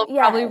real,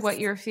 probably what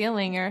you're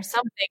feeling or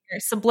something, or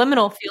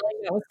subliminal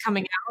feeling that was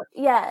coming out.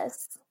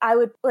 Yes. I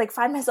would like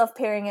find myself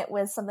pairing it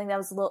with something that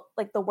was a little,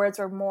 like the words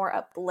were more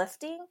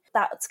uplifting.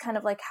 That's kind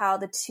of like how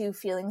the two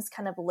feelings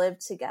kind of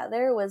lived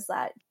together, was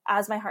that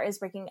as my heart is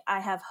breaking,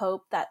 I have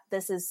hope that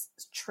this is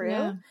true.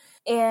 Yeah.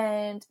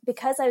 And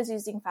because I was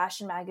using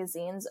fashion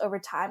magazines over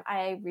time,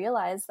 I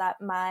realized that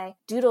my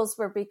doodles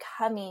were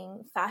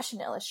becoming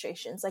fashion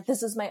illustrations. Like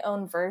this is my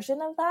own version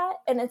of that.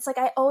 And it's like,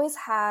 I always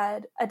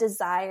had a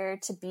desire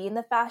to be in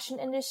the fashion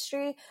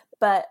industry,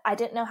 but I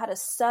didn't know how to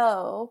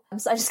sew.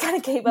 So I just kind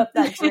of gave up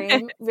that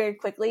dream very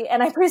quickly.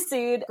 And I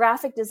pursued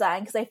graphic design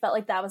because I felt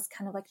like that was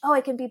kind of like, oh,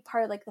 I can be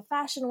part of like the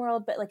fashion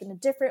world, but like in a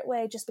different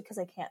way, just because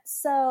I can't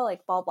sew,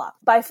 like blah, blah.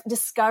 By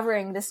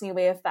discovering this new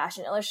way of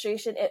fashion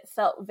illustration, it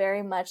felt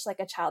very much like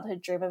a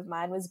childhood dream of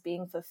mine was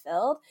being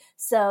fulfilled.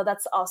 So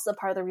that's also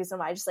part of the reason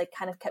why I just like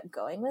kind of kept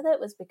going with it,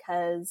 was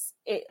because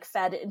it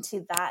fed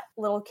into that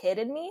little kid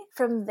in me.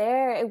 From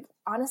there, it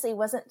honestly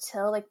wasn't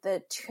till like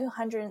the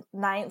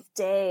 209th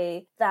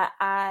day that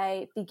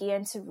I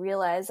began to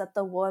realize that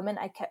the woman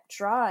I kept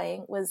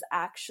drawing was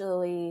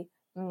actually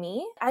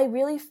me. I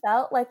really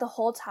felt like the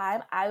whole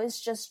time I was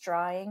just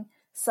drawing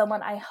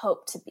someone I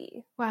hoped to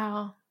be.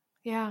 Wow.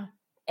 Yeah.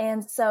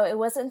 And so it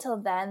wasn't until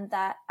then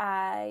that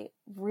I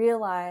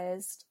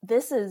realized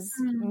this is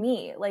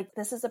me. Like,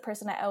 this is the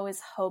person I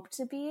always hoped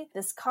to be.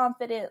 This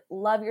confident,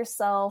 love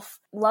yourself,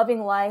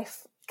 loving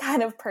life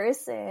kind of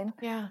person.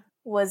 Yeah.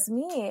 Was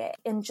me.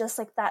 In just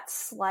like that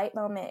slight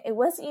moment, it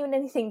wasn't even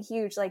anything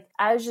huge. Like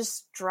I was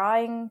just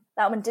drawing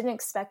that one, didn't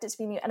expect it to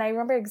be me. And I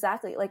remember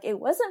exactly, like it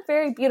wasn't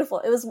very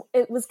beautiful.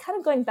 It was kind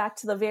of going back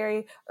to the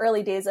very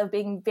early days of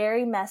being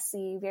very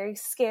messy, very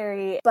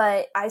scary.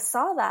 But I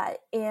saw that,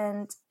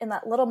 and in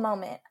that little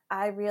moment,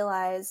 I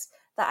realized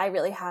that I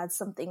really had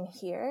something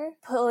here,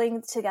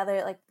 pulling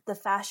together like the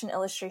fashion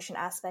illustration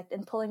aspect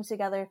and pulling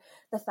together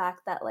the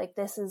fact that like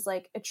this is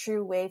like a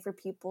true way for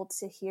people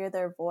to hear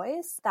their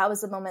voice. That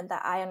was the moment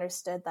that I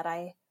understood that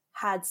I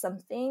had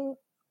something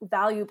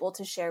valuable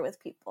to share with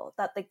people,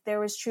 that like there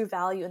was true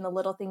value in the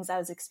little things I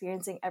was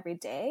experiencing every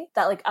day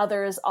that like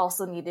others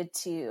also needed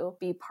to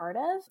be part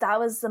of. That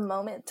was the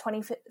moment,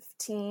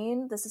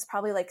 2015, this is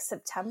probably like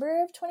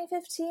September of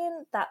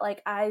 2015, that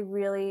like I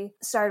really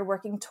started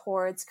working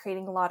towards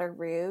creating Lauder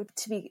Rude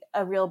to be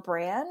a real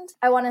brand.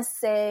 I want to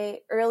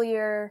say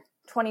earlier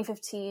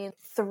 2015,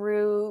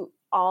 through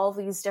all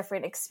these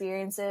different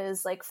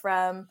experiences, like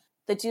from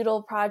the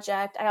Doodle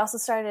project. I also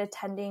started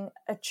attending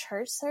a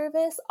church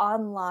service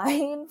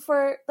online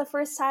for the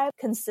first time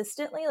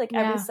consistently. Like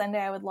every Sunday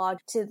I would log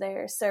to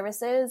their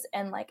services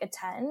and like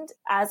attend.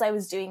 As I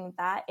was doing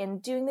that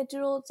and doing the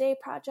Doodle Day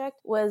project,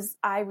 was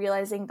I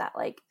realizing that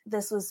like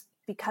this was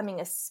becoming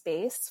a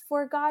space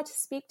for God to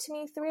speak to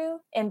me through.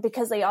 And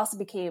because they also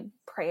became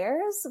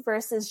prayers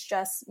versus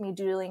just me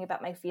doodling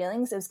about my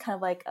feelings, it was kind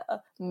of like a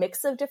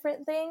mix of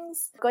different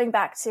things. Going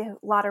back to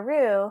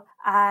Lataroo,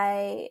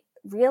 I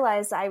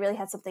realized that I really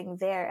had something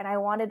there, and I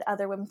wanted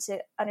other women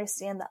to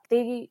understand that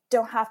they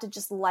don't have to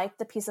just like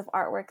the piece of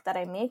artwork that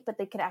I make, but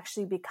they can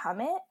actually become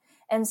it.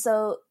 And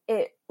so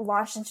it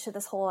launched into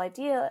this whole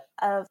idea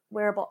of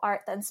wearable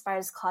art that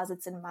inspires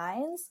closets and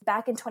minds.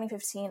 Back in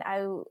 2015,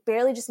 I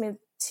barely just moved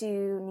to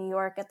New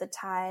York at the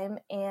time,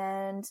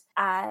 and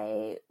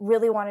I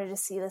really wanted to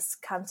see this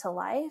come to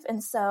life.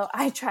 And so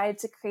I tried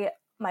to create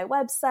my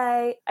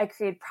website. I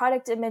created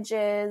product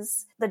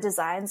images. The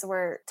designs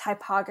were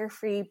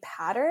typography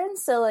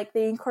patterns. So like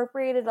they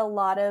incorporated a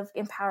lot of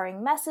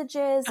empowering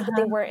messages, but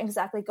they weren't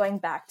exactly going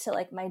back to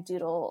like my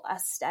doodle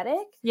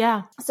aesthetic.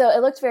 Yeah. So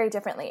it looked very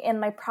differently.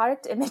 And my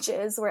product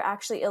images were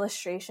actually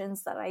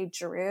illustrations that I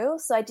drew.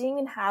 So I didn't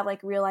even have like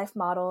real life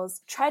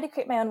models. Tried to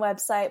create my own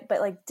website, but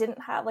like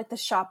didn't have like the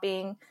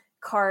shopping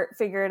cart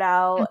figured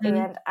out,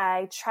 and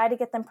I try to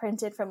get them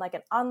printed from like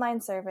an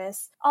online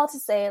service. All to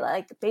say,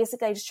 like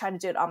basically I just tried to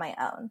do it on my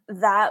own.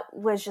 That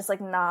was just like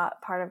not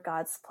part of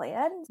God's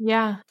plan.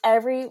 Yeah.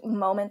 Every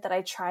moment that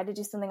I tried to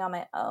do something on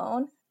my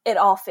own, it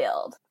all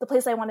failed. The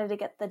place I wanted to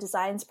get the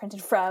designs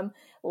printed from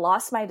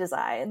lost my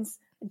designs.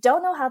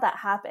 Don't know how that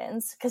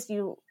happens, because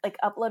you like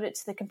upload it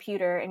to the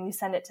computer and you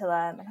send it to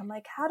them, and I'm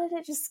like, how did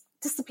it just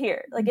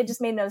disappear? Like it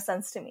just made no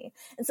sense to me.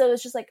 And so it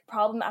was just like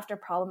problem after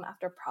problem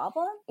after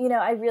problem. You know,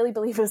 I really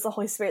believe it was the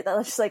Holy Spirit that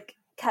was just like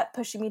kept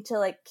pushing me to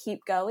like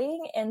keep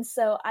going. And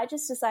so I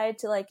just decided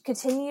to like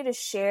continue to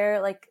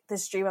share like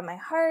this dream on my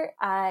heart.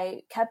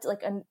 I kept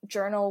like a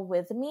journal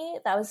with me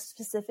that was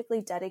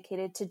specifically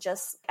dedicated to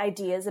just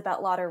ideas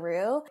about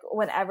Lataroo.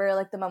 Whenever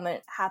like the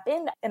moment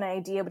happened, an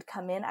idea would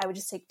come in, I would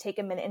just take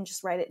a minute and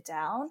just write it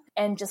down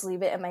and just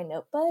leave it in my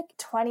notebook.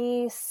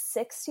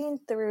 2016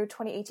 through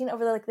 2018,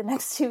 over like the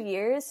next 3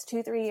 years,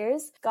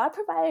 God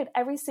provided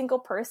every single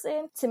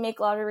person to make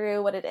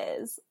Lataroo what it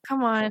is.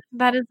 Come on.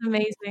 That is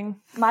amazing.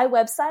 My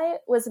website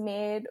was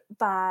made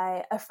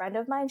by a friend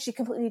of mine. She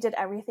completely did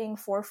everything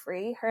for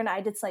free. Her and I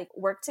did like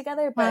work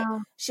together, but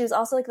she was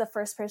also like the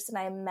first person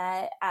I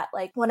met at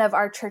like one of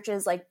our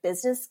church's like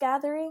business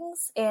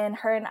gatherings. And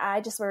her and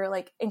I just were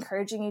like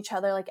encouraging each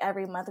other. Like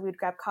every month we'd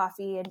grab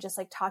coffee and just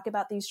like talk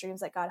about these dreams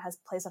that God has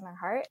placed on our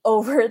heart.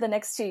 Over the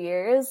next 2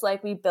 years,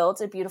 like we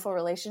built a beautiful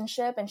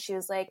relationship, and she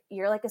was like,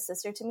 you're like a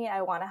sister to me.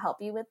 I want to help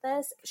you with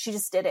this. She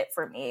just did it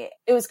for me.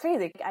 It was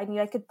crazy. I knew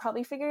I could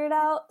probably figure it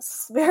out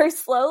very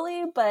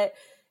slowly, but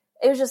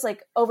it was just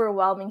like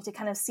overwhelming to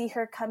kind of see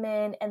her come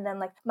in. And then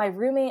like my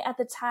roommate at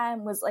the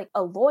time was like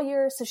a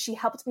lawyer, so she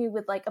helped me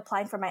with like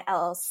applying for my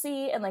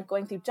LLC and like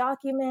going through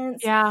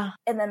documents. Yeah.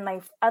 And then my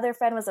other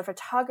friend was a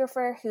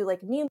photographer who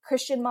like knew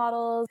Christian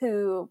models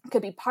who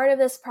could be part of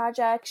this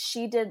project.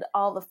 She did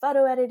all the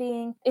photo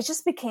editing. It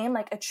just became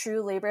like a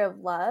true labor of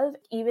love.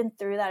 Even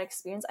through that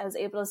experience, I was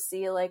able to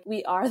see like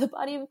we are the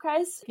body of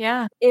Christ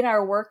in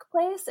our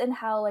workplace, and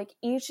how like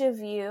each of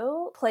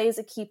you plays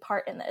a key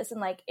part in this. And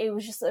like it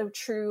was just a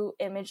true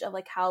image of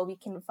like how we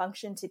can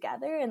function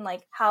together, and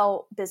like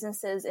how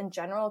businesses in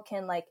general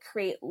can like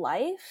create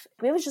life.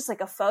 It was just like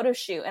a photo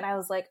shoot, and I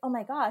was like, oh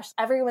my gosh,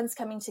 everyone's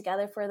coming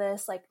together for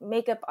this, like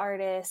makeup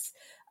artists,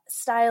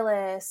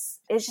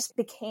 stylists. It just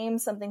became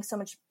something so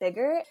much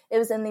bigger. It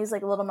was in these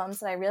like little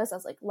moments that I realized I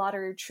was like,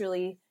 Lataroo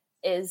truly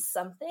is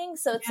something.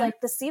 So it's like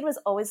the seed was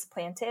always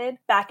planted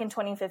back in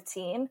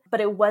 2015,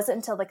 but it wasn't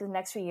until like the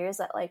next few years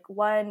that like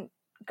one,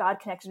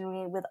 God connected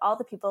me with all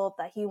the people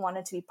that he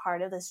wanted to be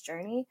part of this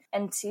journey.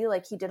 And two,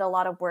 like he did a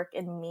lot of work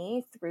in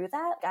me through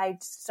that. I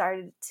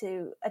started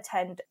to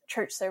attend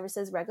church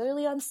services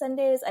regularly on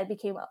Sundays. I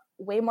became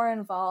way more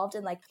involved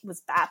and like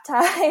was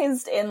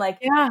baptized, and like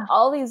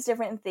all these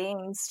different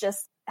things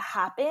just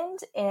happened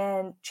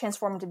and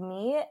transformed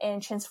me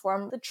and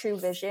transformed the true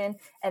vision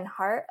and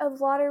heart of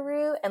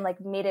Lataroo, and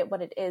like made it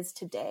what it is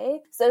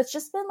today. So it's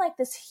just been like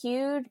this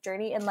huge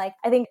journey, and like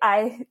I think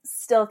I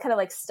still kind of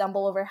like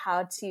stumble over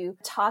how to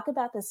talk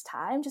about this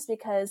time, just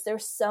because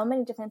there's so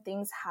many different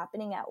things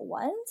happening at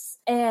once,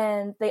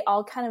 and they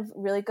all kind of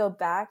really go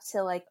back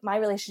to like my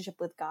relationship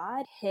with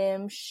God,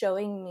 him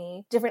showing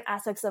me different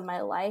aspects of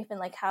my life and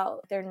like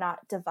how they're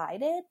not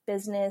divided.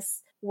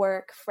 Business,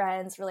 work,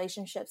 friends,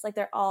 relationships, like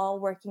they're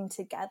all working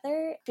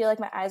together. I feel like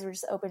my eyes were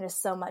just open to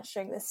so much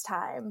during this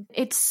time.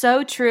 It's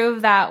so true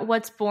that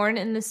what's born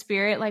in the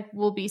Spirit like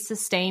will be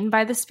sustained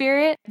by the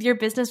Spirit. Your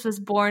business was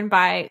born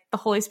by the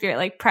Holy Spirit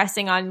like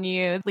pressing on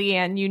you,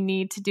 Leanne, you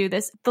need to do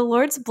this. The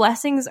Lord's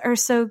blessings are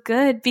so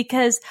good,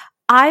 because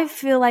I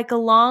feel like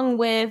along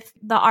with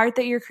the art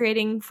that you're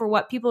creating for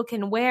what people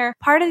can wear,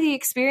 part of the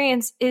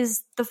experience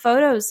is the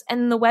photos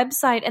and the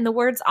website and the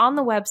words on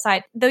the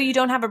website. Though you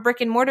don't have a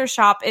brick and mortar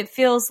shop, it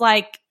feels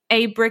like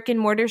a brick and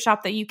mortar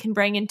shop that you can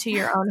bring into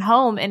your own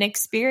home and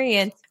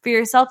experience for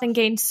yourself and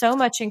gain so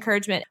much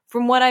encouragement.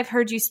 From what I've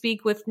heard you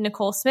speak with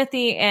Nicole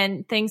Smithy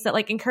and things that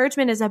like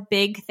encouragement is a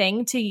big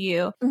thing to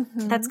you.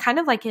 Mm-hmm. That's kind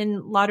of like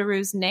in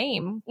Lauderue's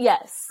name.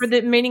 Yes. For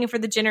the meaning for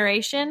the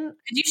generation.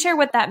 Could you share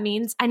what that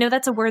means? I know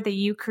that's a word that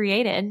you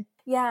created.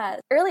 Yeah.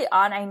 Early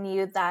on, I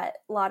knew that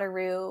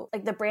Lauderue,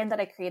 like the brand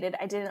that I created,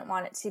 I didn't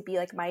want it to be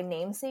like my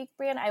namesake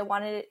brand. I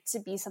wanted it to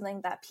be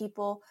something that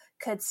people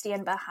could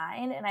stand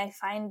behind. And I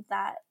find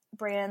that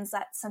brands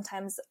that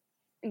sometimes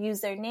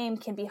use their name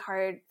can be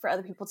hard for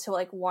other people to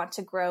like want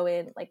to grow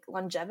in like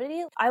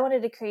longevity. I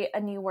wanted to create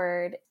a new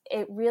word.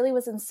 It really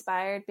was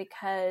inspired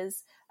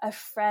because a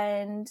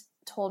friend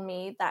told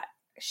me that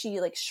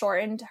she like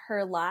shortened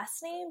her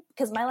last name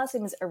because my last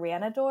name is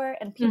Iranador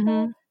and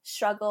people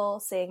struggle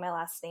saying my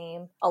last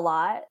name a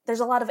lot. There's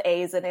a lot of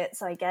A's in it,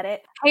 so I get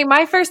it. Hey,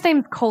 my first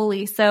name's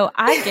Coley, so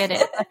I get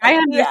it. Like, I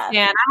understand.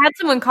 Yeah. I had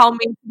someone call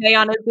me today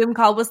on a Zoom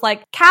call, was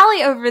like,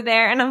 Callie over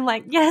there. And I'm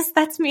like, yes,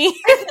 that's me.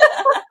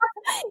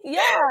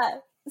 Yeah.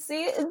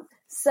 See?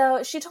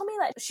 So she told me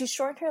that she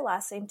shortened her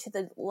last name to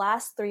the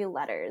last 3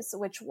 letters,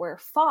 which were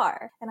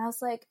Far. And I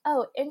was like,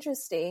 oh,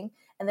 interesting.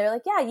 And they're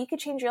like, yeah, you could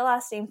change your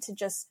last name to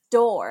just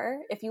Door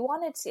if you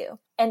wanted to.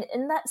 And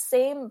in that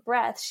same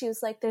breath, she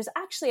was like, there's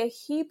actually a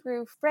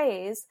Hebrew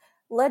phrase,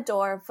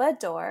 Lador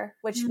Vador,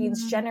 which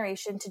means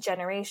generation to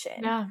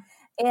generation. Yeah.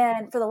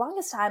 And for the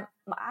longest time,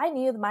 I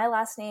knew my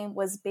last name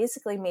was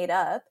basically made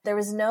up. There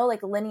was no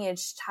like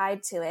lineage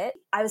tied to it.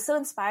 I was so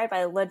inspired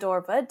by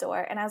Lador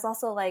Vador. And I was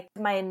also like,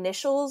 my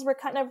initials were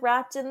kind of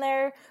wrapped in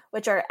there,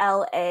 which are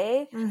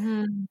LA.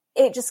 Mm-hmm.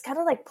 It just kind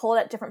of like pulled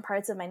at different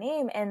parts of my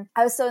name. And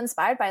I was so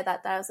inspired by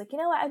that I was like, you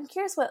know what? I'm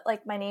curious what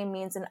like my name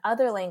means in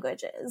other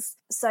languages.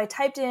 So I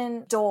typed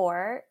in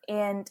door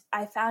and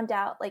I found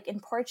out like in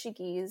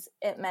Portuguese,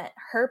 it meant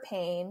her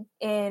pain.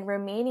 In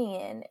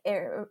Romanian,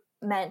 it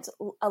meant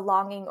a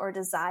longing or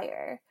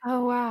desire.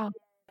 Oh, wow.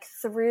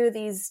 Through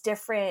these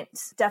different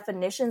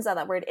definitions of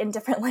that word in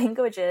different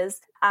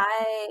languages,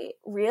 I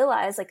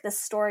realized like the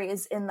story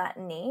is in that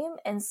name.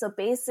 And so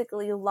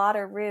basically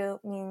Lauderue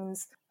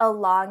means a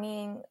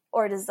longing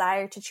or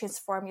desire to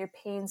transform your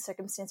pain,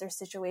 circumstance, or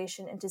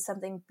situation into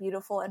something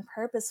beautiful and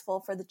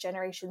purposeful for the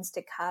generations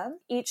to come.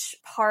 Each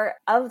part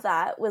of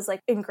that was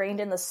like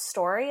ingrained in the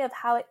story of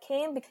how it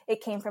came.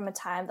 It came from a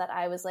time that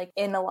I was like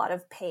in a lot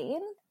of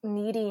pain,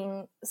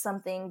 needing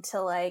something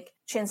to like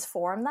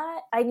transform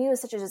that. I knew it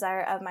was such a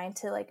desire of mine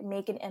to like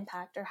make an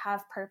impact or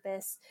have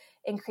purpose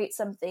and create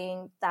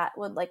something that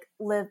would like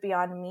live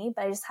beyond me,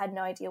 but I just had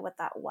no idea what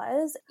that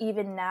was.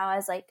 Even now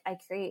as like I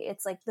create,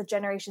 it's like the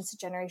generations to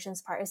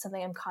generations part is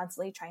something I'm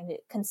constantly trying to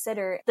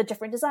consider, the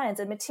different designs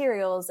and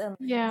materials and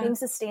being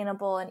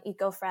sustainable and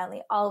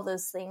eco-friendly. All of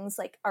those things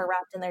like are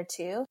wrapped in there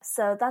too.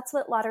 So that's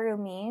what Lauderue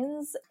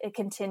means. It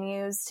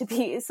continues to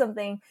be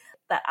something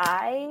that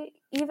I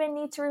even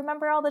need to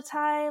remember all the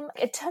time.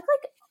 It took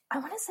like, I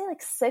want to say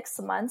like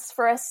 6 months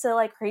for us to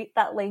like create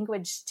that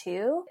language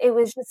too. It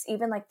was just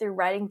even like through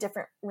writing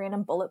different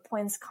random bullet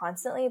points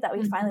constantly that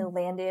we finally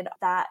landed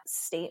that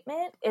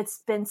statement.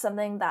 It's been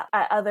something that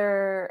at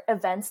other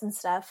events and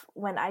stuff,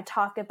 when I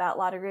talk about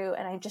Lauderue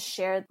and I just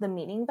share the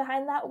meaning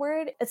behind that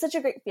word, it's such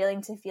a great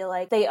feeling to feel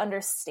like they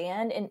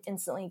understand and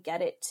instantly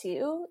get it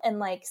too, and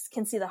like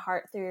can see the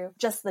heart through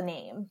just the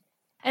name.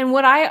 And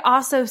what I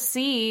also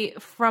see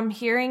from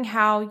hearing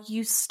how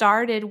you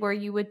started, where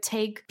you would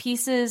take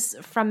pieces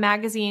from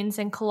magazines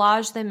and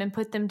collage them and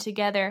put them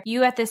together,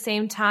 you at the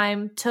same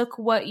time took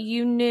what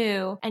you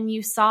knew and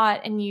you saw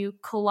it and you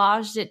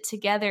collaged it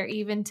together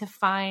even to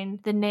find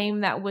the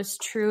name that was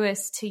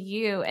truest to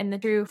you and the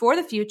true for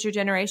the future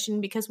generation,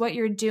 because what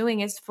you're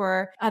doing is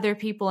for other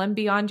people and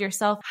beyond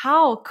yourself.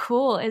 How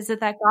cool is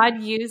it that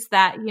God used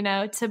that, you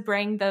know, to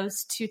bring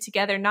those two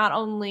together, not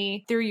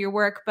only through your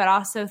work, but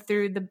also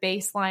through the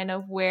baseline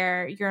of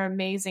where your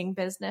amazing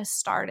business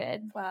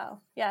started. Wow.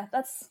 Yeah,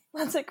 that's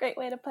a great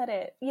way to put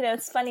it. You know,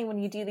 it's funny when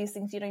you do these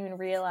things, you don't even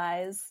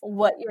realize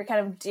what you're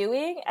kind of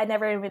doing. I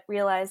never even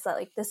realized that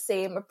like the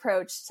same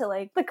approach to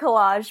like the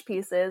collage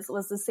pieces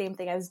was the same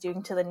thing I was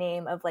doing to the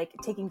name of like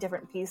taking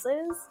different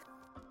pieces.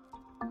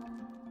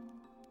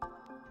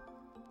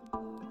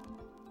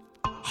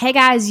 Hey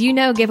guys, you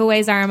know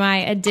giveaways are my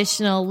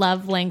additional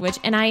love language,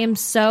 and I am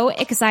so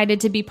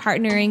excited to be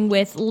partnering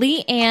with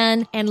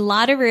Leanne and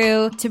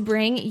Lauderue to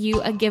bring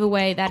you a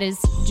giveaway that is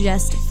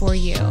just for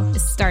you.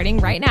 Starting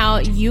right now,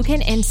 you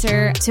can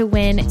enter to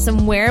win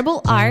some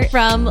wearable art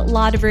from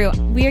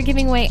Lauderue. We are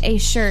giving away a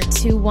shirt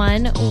to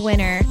one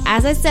winner.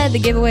 As I said, the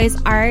giveaway is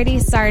already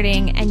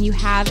starting, and you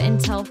have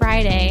until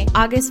Friday,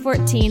 August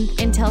 14th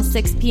until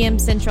 6 p.m.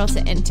 Central to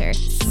enter.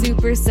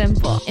 Super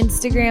simple.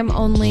 Instagram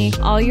only.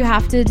 All you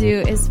have to do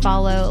is is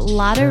follow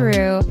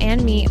Ladaroo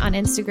and me on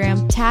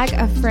Instagram. Tag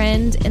a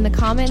friend in the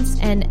comments,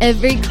 and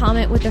every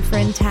comment with a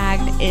friend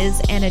tagged is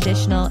an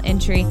additional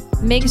entry.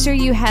 Make sure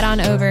you head on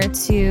over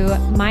to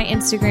my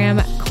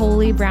Instagram,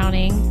 Kohlie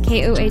Browning,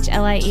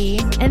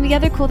 Kohlie. And the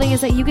other cool thing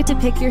is that you get to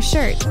pick your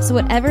shirt. So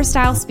whatever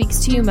style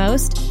speaks to you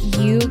most,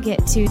 you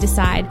get to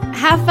decide.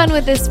 Have fun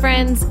with this,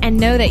 friends, and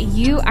know that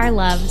you are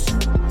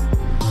loved.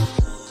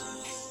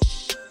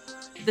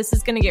 This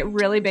is going to get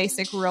really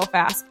basic real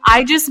fast.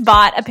 I just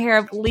bought a pair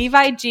of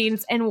Levi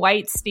jeans and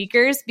white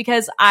sneakers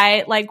because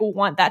I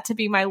want that to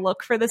be my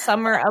look for the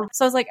summer.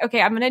 So I was like,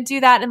 okay, I'm going to do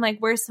that and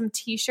wear some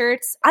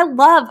t-shirts. I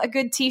love a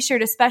good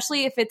t-shirt,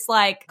 especially if it's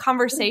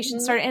conversation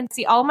starter, and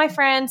see all my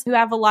friends who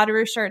have a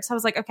Ladaroo shirts. So I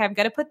was like, okay, I've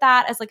got to put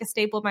that as a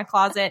staple in my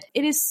closet.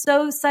 It is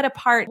so set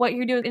apart what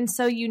you're doing and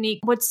so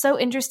unique. What's so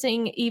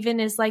interesting even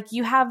is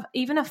you have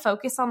even a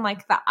focus on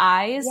the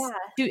eyes.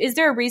 Yeah. Is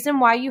there a reason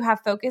why you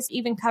have focus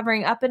even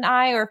covering up an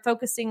eye or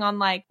focusing on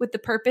with the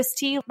purpose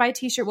tee? My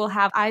t-shirt will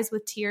have eyes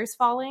with tears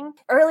falling.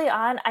 Early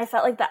on, I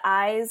felt like the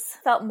eyes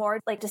felt more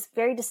just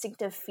very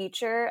distinctive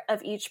feature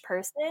of each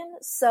person.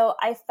 So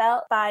I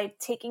felt by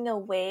taking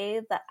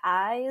away the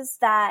eyes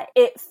that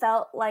it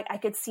felt like I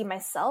could see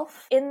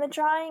myself in the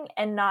drawing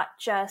and not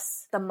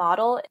just the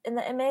model in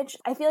the image.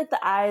 I feel like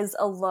the eyes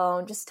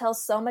alone just tell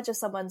so much of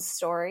someone's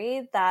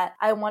story that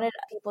I wanted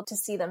people to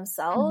see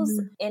themselves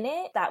in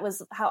it. That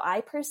was how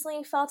I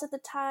personally felt at the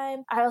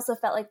time. I also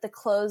felt like the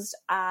closed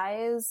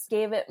eyes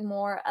gave it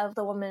more of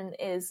the woman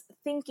is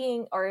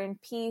thinking or in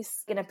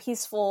peace, in a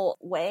peaceful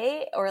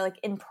way, or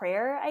in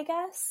prayer, I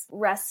guess,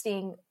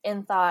 resting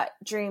in thought,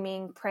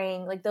 dreaming,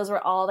 praying. Those were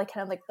all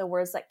the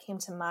words that came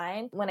to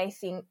mind when I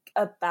think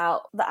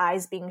about the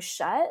eyes being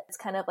shut. It's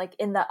kind of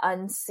in the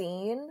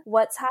unseen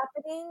what's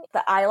happening.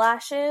 The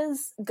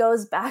eyelashes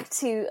goes back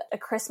to a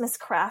Christmas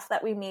craft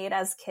that we made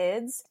as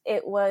kids.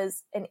 It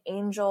was an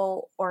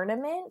angel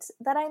ornament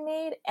that I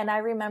made, and I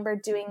remember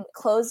doing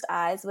closed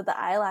eyes with the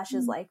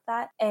eyelashes like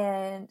that,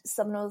 and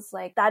someone was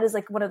like, that is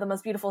one of the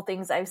most beautiful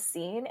things I've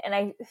seen. And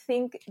I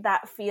think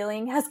that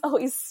feeling has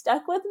always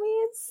stuck with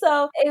me.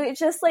 So it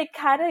just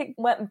kind of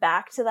went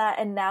back to that,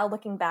 and now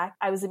looking back,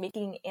 I was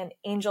making an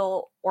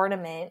angel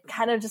ornament.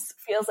 Kind of just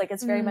feels like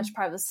it's very much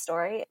part of the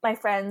story. My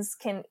friends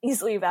can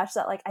easily vouch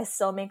that I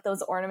still make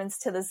those ornaments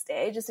to this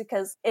day, just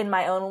because in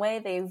my own way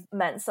they've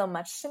meant so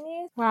much to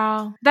me.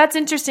 Wow, that's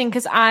interesting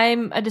because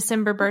I'm a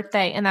December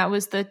birthday, and that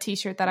was the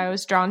t-shirt that I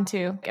was drawn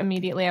to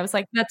immediately. I was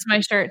like, that's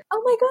my shirt.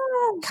 Oh my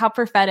gosh, how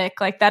prophetic.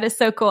 That is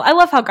so cool. I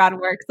love how God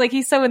works.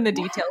 He's so in the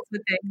details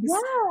with things.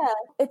 Yeah,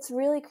 it's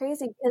really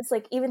crazy because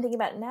even thinking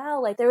about it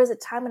now, there was a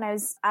time when I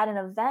was at an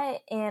event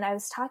and I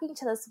was talking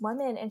to this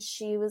woman, and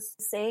she was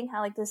saying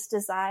how this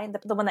design,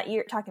 the one that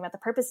you're talking about, the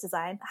purpose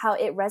design, how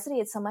it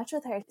resonated so much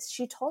with her.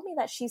 She told me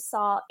that she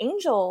saw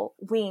angel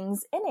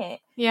wings in it.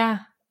 Yeah.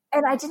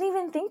 And I didn't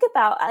even think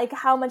about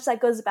how much that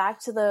goes back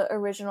to the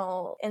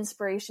original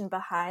inspiration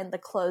behind the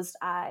closed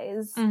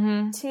eyes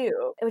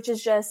too, which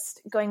is just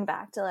going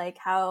back to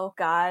how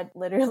God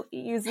literally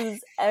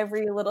uses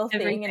every little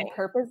thing and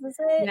purposes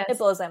it. Yes. It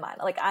blows my mind.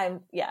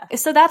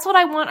 So that's what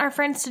I want our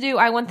friends to do.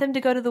 I want them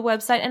to go to the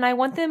website, and I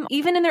want them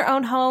even in their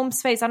own home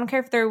space. I don't care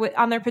if they're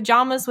on their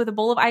pajamas with a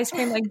bowl of ice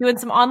cream, doing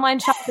some online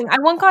shopping. I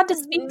want God to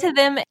speak to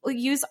them,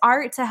 use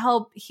art to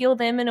help heal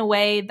them in a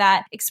way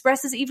that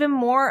expresses even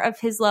more of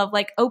his love,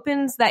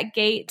 opens that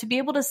gate to be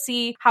able to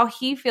see how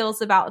he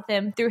feels about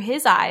them through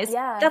his eyes.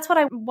 Yeah. That's what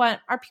I want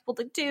our people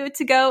to do,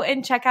 to go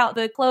and check out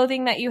the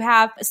clothing that you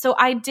have. So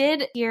I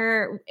did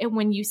hear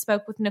when you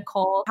spoke with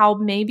Nicole how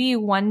maybe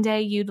one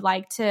day you'd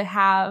like to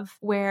have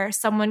where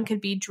someone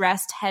could be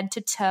dressed head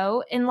to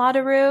toe in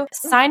Ladaroo.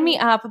 Sign me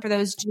up for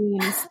those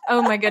jeans.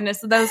 Oh my goodness.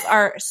 Those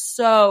are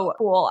so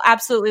cool.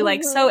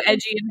 Absolutely so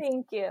edgy.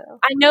 Thank you.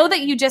 I know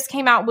that you just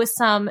came out with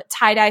some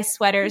tie-dye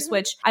sweaters,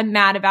 which I'm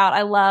mad about.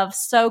 I love.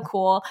 So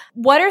cool.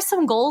 What are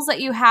some goals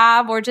that you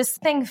have, or just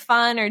thing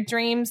fun or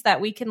dreams that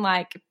we can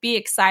be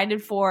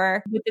excited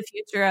for with the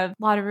future of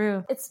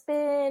Ladaroo? It's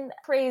been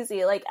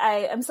crazy.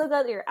 I'm so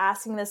glad that you're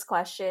asking this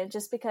question,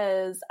 just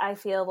because I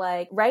feel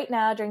right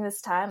now during this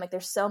time,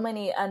 there's so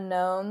many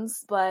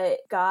unknowns, but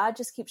God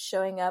just keeps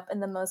showing up in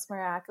the most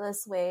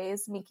miraculous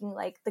ways, making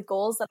the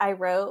goals that I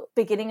wrote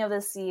beginning of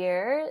this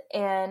year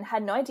and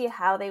had no idea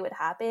how they would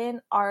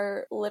happen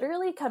are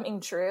literally coming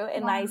true.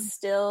 And I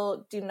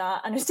still do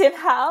not understand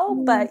how,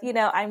 but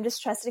I'm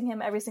just trusting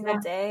him every single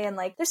day. And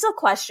there's still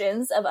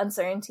questions of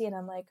uncertainty, and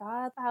I'm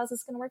God, how's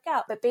this going to work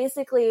out? But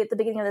basically at the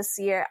beginning of this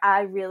year,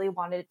 I really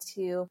wanted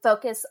to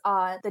focus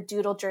on the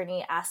doodle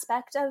journey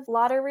aspect of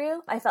Ladaroo.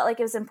 I felt it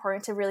was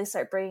important to really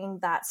start bringing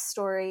that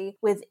story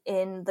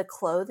within the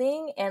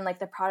clothing and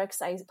the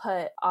products I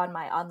put on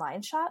my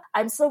online shop.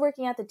 I'm still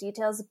working out the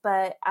details,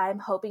 but I'm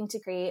hoping to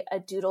create a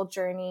doodle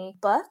journey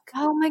book.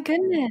 Oh my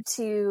goodness.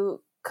 To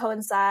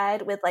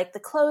coincide with the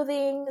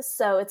clothing.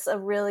 So it's a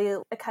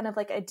really a kind of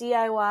a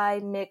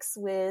DIY mix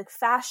with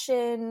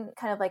fashion,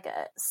 kind of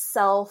a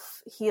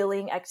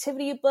self-healing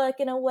activity book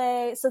in a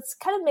way. So it's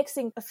kind of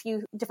mixing a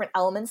few different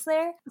elements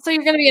there. So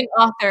you're going to be an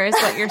author is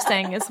what you're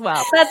saying as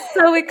well. That's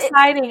so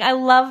exciting. I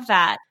love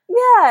that.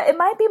 Yeah, it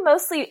might be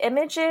mostly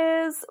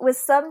images with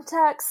some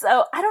text.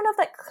 So I don't know if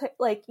that,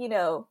 like,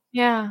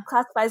 Yeah.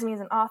 classifies me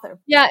as an author.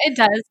 Yeah, it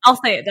does. I'll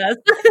say it does.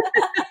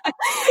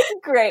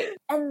 Great.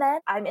 And then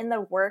I'm in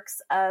the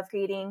works of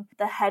creating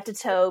the head to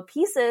toe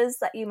pieces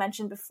that you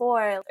mentioned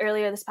before.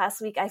 Earlier this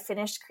past week, I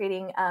finished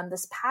creating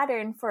this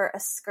pattern for a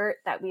skirt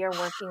that we are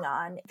working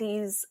on.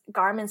 These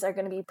garments are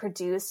going to be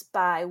produced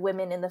by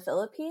women in the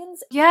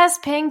Philippines. Yes,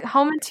 paying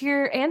homage to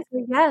your answer.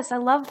 Yes, I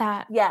love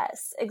that.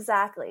 Yes,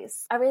 exactly.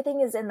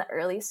 Everything is in the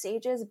early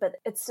stages, but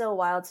it's still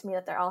wild to me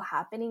that they're all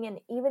happening. And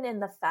even in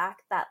the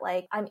fact that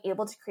like I'm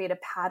able to create a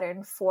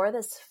pattern for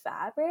this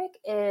fabric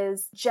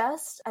is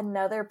just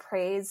another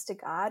praise to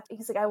God.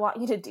 He's like, I want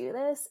you to do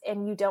this,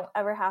 and you don't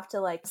ever have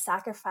to like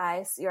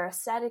sacrifice your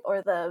aesthetic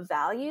or the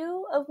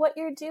value of what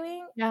you're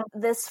doing. Yeah.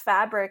 This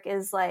fabric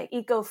is like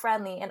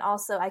eco-friendly, and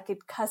also I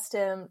could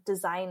custom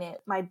design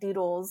it. My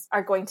doodles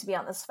are going to be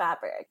on this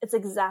fabric. It's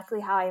exactly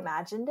how I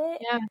imagined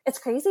it. Yeah. It's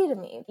crazy to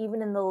me.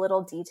 Even in the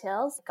little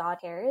details, God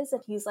cares,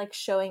 and he's like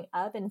showing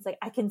up, and it's like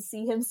I can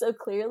see him so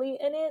clearly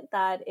in it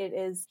that it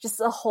is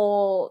just a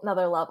whole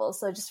nother level.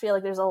 So I just feel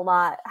like there's a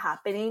lot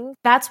happening.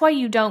 That's why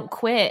you don't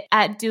quit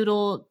at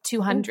Doodle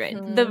 200.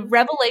 Mhm. The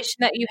revelation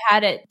that you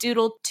had at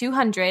Doodle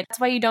 200, that's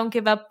why you don't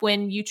give up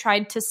when you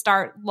tried to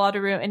start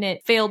Lauderoo and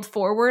it failed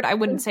forward. I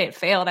wouldn't say it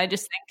failed. I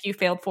just think you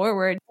failed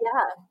forward.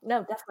 Yeah, no,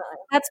 definitely.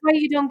 That's why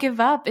you don't give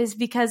up, is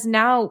because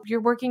now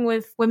you're working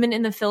with women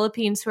in the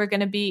Philippines who are going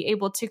to be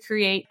able to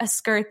create a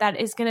skirt that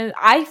is going to,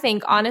 I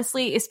think,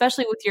 honestly,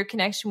 especially with your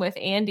connection with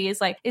Andy,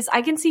 is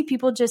I can see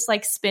people just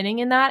like spinning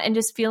in that and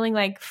just feeling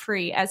like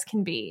free as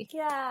can be.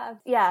 Yeah.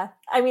 Yeah.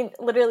 I mean,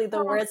 literally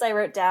the words I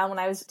wrote down when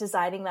I was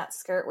designing that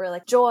skirt were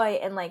like joy,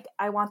 and like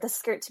I want the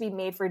skirt to be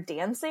made for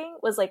dancing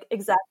was like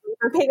exactly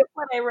verbatim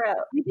what I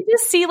wrote. You can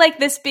just see like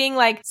this being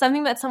like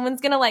something that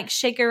someone's gonna like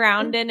shake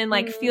around in and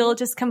like feel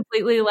just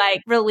completely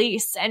like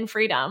release and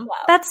freedom. Wow.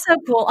 That's so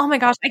cool. Oh my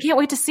gosh, I can't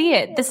wait to see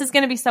it. This is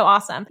gonna be so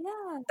awesome.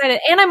 Yeah.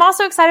 And I'm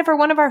also excited for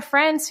one of our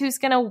friends who's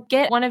gonna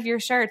get one of your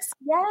shirts.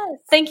 Yes.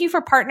 Thank you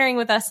for partnering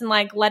with us and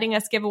like letting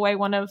us give away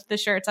one of the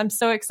shirts. I'm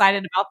so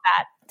excited about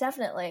that.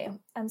 Definitely.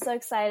 I'm so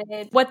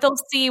excited. What they'll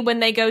see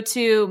when they go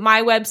to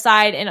my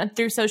website and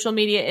through social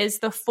media is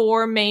the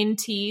 4 main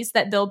tees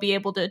that they'll be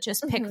able to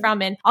just pick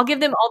from. And I'll give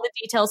them all the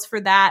details for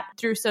that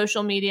through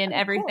social media and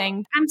everything.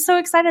 Cool. I'm so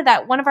excited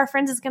that one of our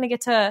friends is going to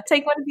get to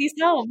take one of these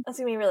home. That's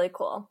going to be really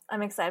cool.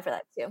 I'm excited for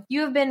that too.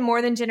 You have been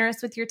more than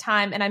generous with your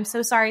time, and I'm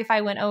so sorry if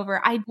I went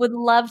over. I would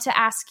love to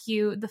ask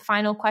you the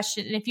final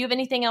question. And if you have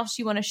anything else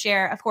you want to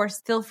share, of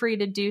course, feel free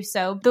to do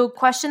so. The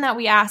question that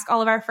we ask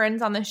all of our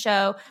friends on the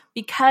show,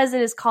 because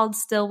it is called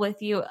Still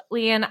With You,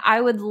 Leanne, I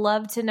would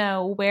love to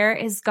know, where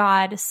is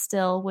God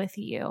still with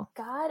you?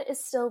 God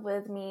is still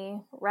with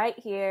me right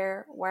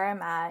here where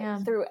I'm at. Yeah.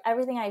 Through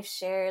everything I've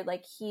shared,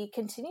 like he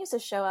continues to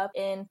show up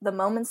in the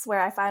moments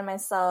where I find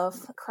myself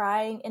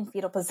crying in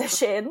fetal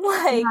position,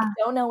 like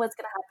don't know what's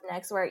going to happen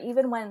next, where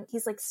even when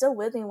he's like still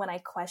with me when I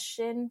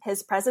question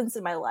his presence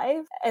in my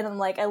life. And I'm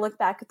like, I look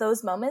back at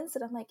those moments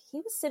and I'm like, he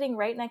was sitting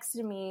right next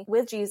to me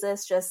with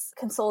Jesus, just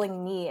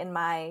consoling me in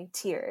my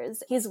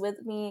tears. He's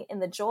with me in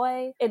the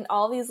joy, in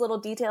all these little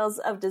details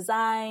of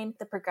design,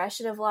 the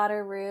progression of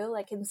Lauderoo.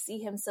 I can see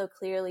him so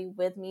clearly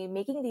with me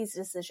making these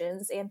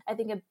decisions. And I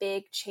think a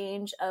big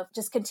change of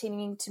just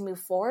continuing to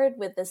move forward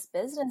with this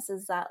business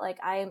is that like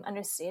I am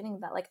understanding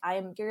that like I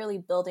am purely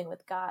building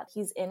with God.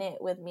 He's in it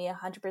with me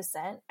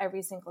 100%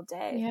 every single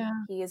day. Yeah.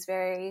 He is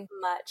very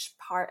much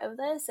part of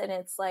this, and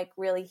it's like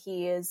really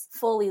he is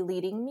fully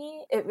leading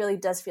me. It really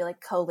does feel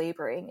like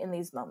co-laboring in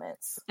these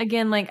moments.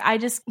 Again, like I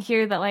just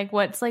hear that like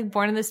what's like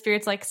born in the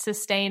Spirit's like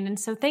sustained. And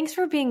so thanks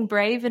for being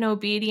brave and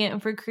obedient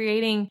and for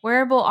creating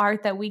wearable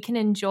art that we can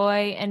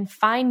enjoy and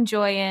find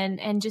joy in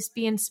and just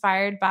be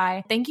inspired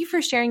by. Thank you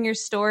for sharing your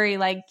story.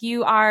 Like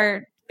you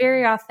are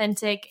very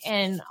authentic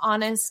and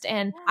honest,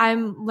 and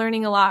I'm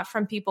learning a lot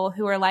from people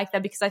who are like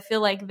that, because I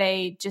feel like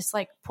they just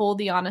like pull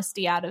the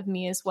honesty out of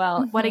me as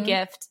well. What a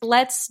gift.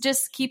 Let's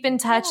just keep in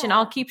touch, and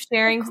I'll keep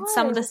sharing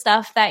some of the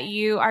stuff that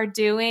you are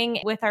doing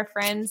with our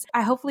friends.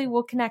 I hopefully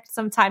will connect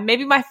sometime.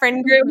 Maybe my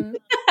friend group.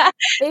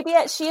 Maybe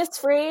at She Is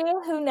Free.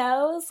 Who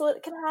knows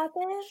what can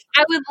happen?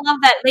 I would love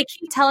that. They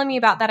keep telling me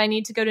about that. I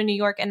need to go to New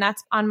York, and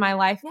that's on my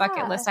life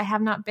bucket list. I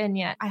have not been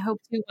yet. I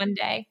hope to one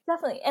day.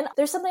 Definitely. And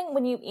there's something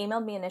when you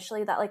emailed me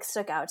initially that like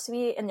stuck out to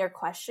me in your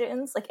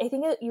questions. Like I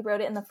think you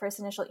wrote it in the first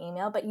initial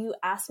email, but you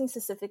asked me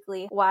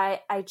specifically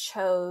why I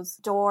chose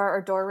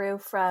Doru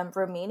from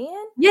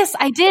Romanian. Yes,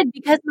 I did,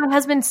 because my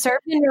husband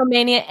served in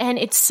Romania, and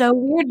it's so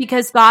weird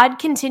because God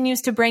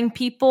continues to bring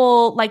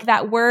people, like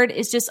that word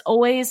is just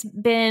always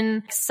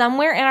been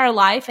somewhere in our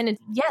life. And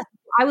it's, yes,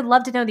 I would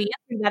love to know the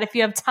answer to that if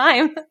you have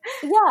time.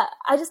 Yeah,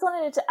 I just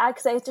wanted to add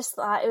because I just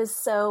thought it was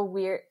so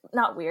weird,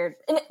 not weird,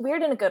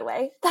 weird in a good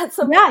way. That's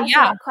a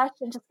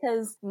question, just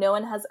because no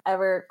one has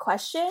ever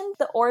questioned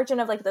the origin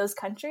of like those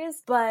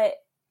countries. But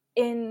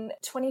in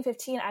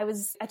 2015,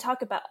 I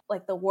talk about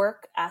like the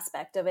work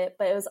aspect of it,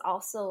 but it was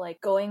also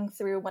like going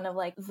through one of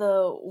like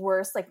the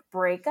worst like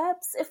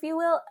breakups, if you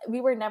will.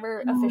 We were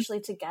never officially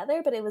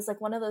together, but it was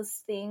like one of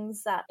those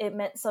things that it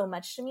meant so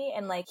much to me.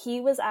 And like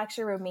he was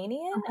actually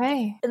Romanian.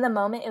 Okay. In the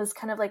moment, it was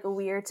kind of like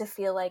weird to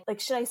feel like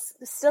should I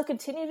still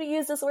continue to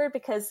use this word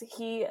because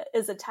he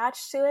is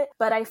attached to it?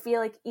 But I feel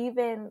like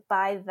even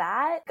by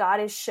that, God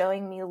is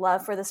showing me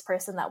love for this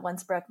person that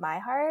once broke my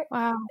heart.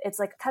 Wow. It's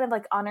like kind of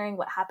like honoring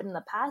what happened in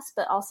the past,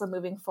 but also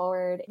moving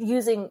forward,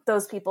 using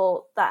those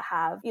people that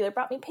have either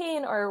brought me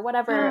pain or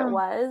whatever it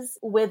was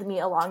with me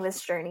along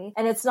this journey.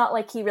 And it's not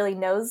like he really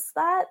knows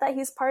that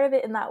he's part of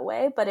it in that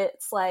way, but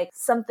it's like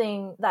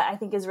something that I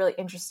think is really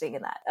interesting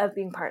in that, of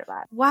being part of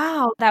that.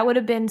 Wow. That would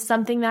have been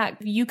something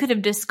that you could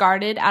have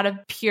discarded out of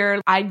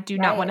pure, I do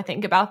not want to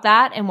think about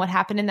that and what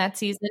happened in that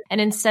season.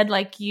 And instead,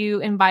 like,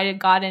 you invited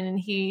God in and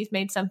he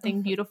made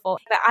something beautiful.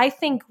 But I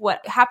think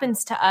what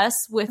happens to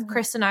us with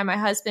Chris and I, my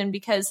husband,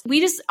 because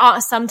we just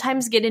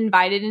sometimes get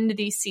invited into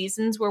these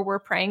seasons where we're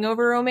praying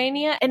over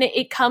Romania and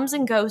it comes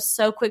and goes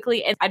so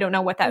quickly. And I don't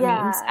know what that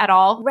means at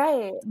all.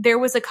 Right. There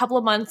was a couple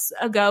of months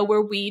ago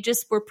where we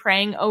just were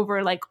praying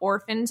over like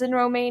orphans in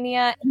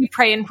Romania. We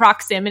pray in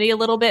proximity a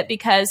little bit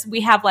because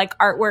we have like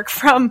artwork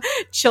from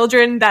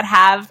children that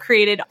have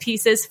created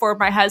pieces for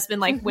my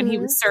husband, like when he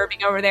was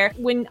serving over there.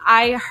 When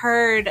I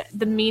heard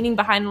the meaning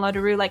behind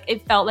Lădăruș, like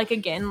it felt like,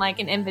 again, like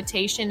an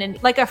invitation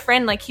and like a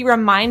friend, like he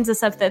reminds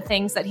us of the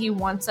things that he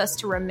wants us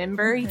to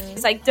remember.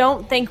 Because I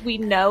don't think we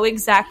know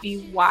exactly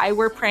why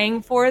we're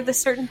praying for the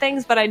certain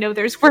things, but I know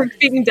there's work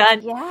being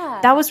done. Yeah.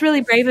 That was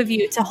really brave of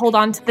you to hold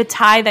on to the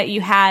tie that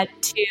you had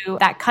to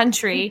that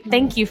country.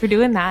 Thank you for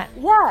doing that.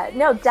 Yeah,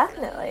 no,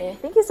 definitely.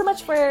 Thank you so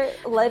much for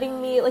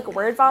letting me like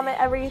word vomit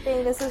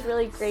everything. This is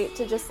really great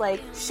to just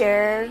like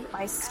share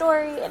my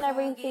story and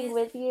everything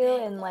with you.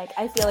 And like,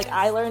 I feel like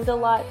I learned a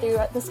lot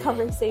throughout this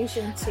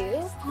conversation too.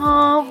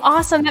 Oh,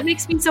 awesome. That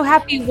makes me so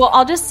happy. Well,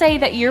 I'll just say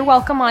that you're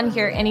welcome on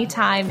here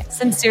anytime.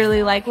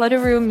 Sincerely, like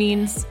Lădăruș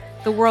means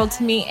the world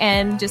to me,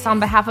 and just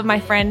on behalf of my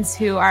friends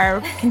who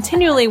are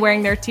continually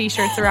wearing their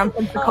t-shirts around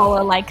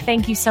Pensacola, like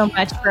thank you so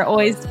much for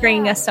always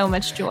bringing us so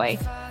much joy.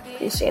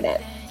 Appreciate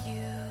it.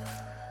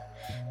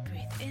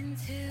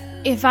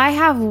 If I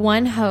have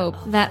one hope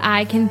that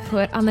I can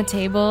put on the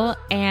table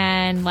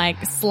and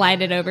like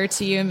slide it over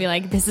to you and be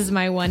like, this is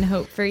my one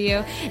hope for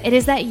you, it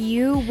is that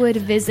you would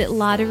visit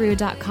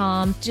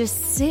Lădăruș.com.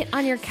 Just sit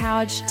on your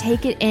couch,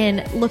 take it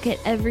in, look at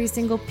every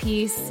single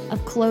piece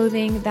of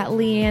clothing that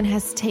Leanne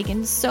has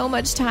taken so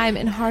much time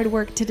and hard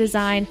work to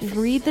design.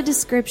 Read the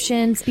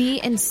descriptions, be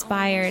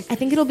inspired. I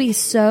think it'll be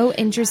so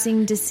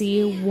interesting to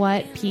see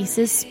what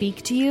pieces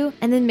speak to you,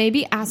 and then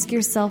maybe ask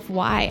yourself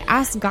why.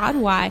 Ask God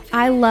why.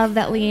 I love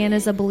that Leanne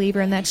is a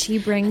believer and that she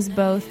brings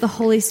both the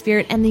Holy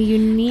Spirit and the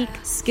unique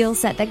skill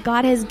set that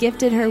God has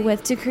gifted her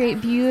with to create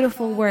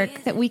beautiful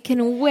work that we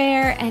can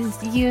wear and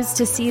use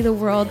to see the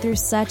world through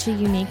such a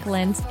unique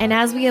lens. And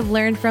as we have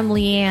learned from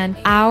Leanne,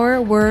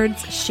 our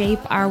words shape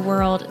our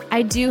world.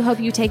 I do hope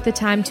you take the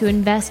time to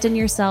invest in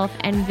yourself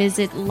and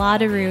visit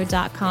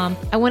Lădăruș.com.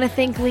 I want to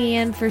thank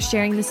Leanne for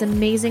sharing this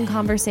amazing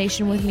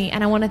conversation with me,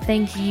 and I want to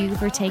thank you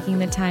for taking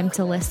the time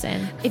to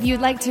listen. If you'd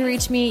like to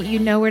reach me, you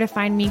know where to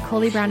find me,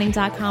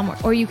 ColeyBrowning.com,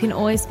 or you can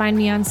always find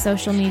me on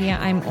social media.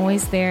 I'm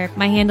always there.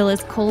 My handle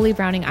is Coley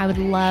Browning. I would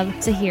love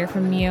to hear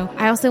from you.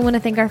 I also want to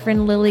thank our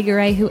friend Lily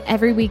Garay, who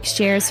every week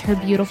shares her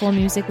beautiful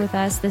music with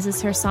us. This is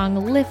her song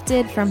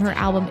Lifted from her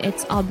album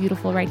It's All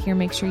Beautiful right here.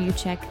 Make sure you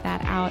check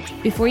that out.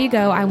 Before you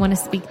go, I want to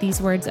speak these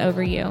words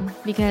over you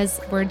because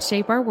words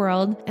shape our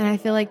world, and I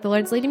feel like the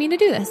Lord's leading me to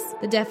do this.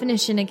 The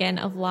definition again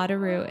of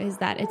Lădăruș is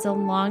that it's a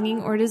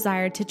longing or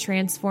desire to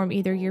transform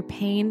either your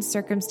pain,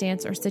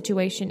 circumstance, or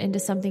situation into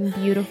something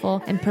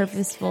beautiful and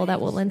purposeful that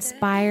will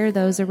inspire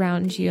those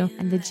around you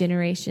and the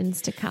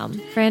generations to come.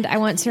 Friend, I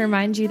want to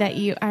remind you that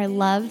you are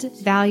loved,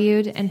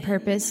 valued, and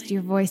purposed.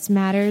 Your voice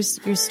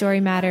matters. Your story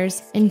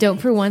matters. And don't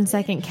for 1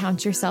 second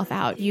count yourself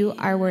out. You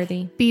are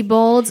worthy. Be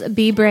bold,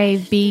 be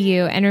brave, be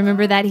you. And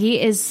remember that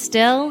He is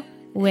still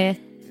with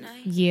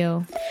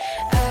you.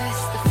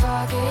 As the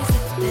fog is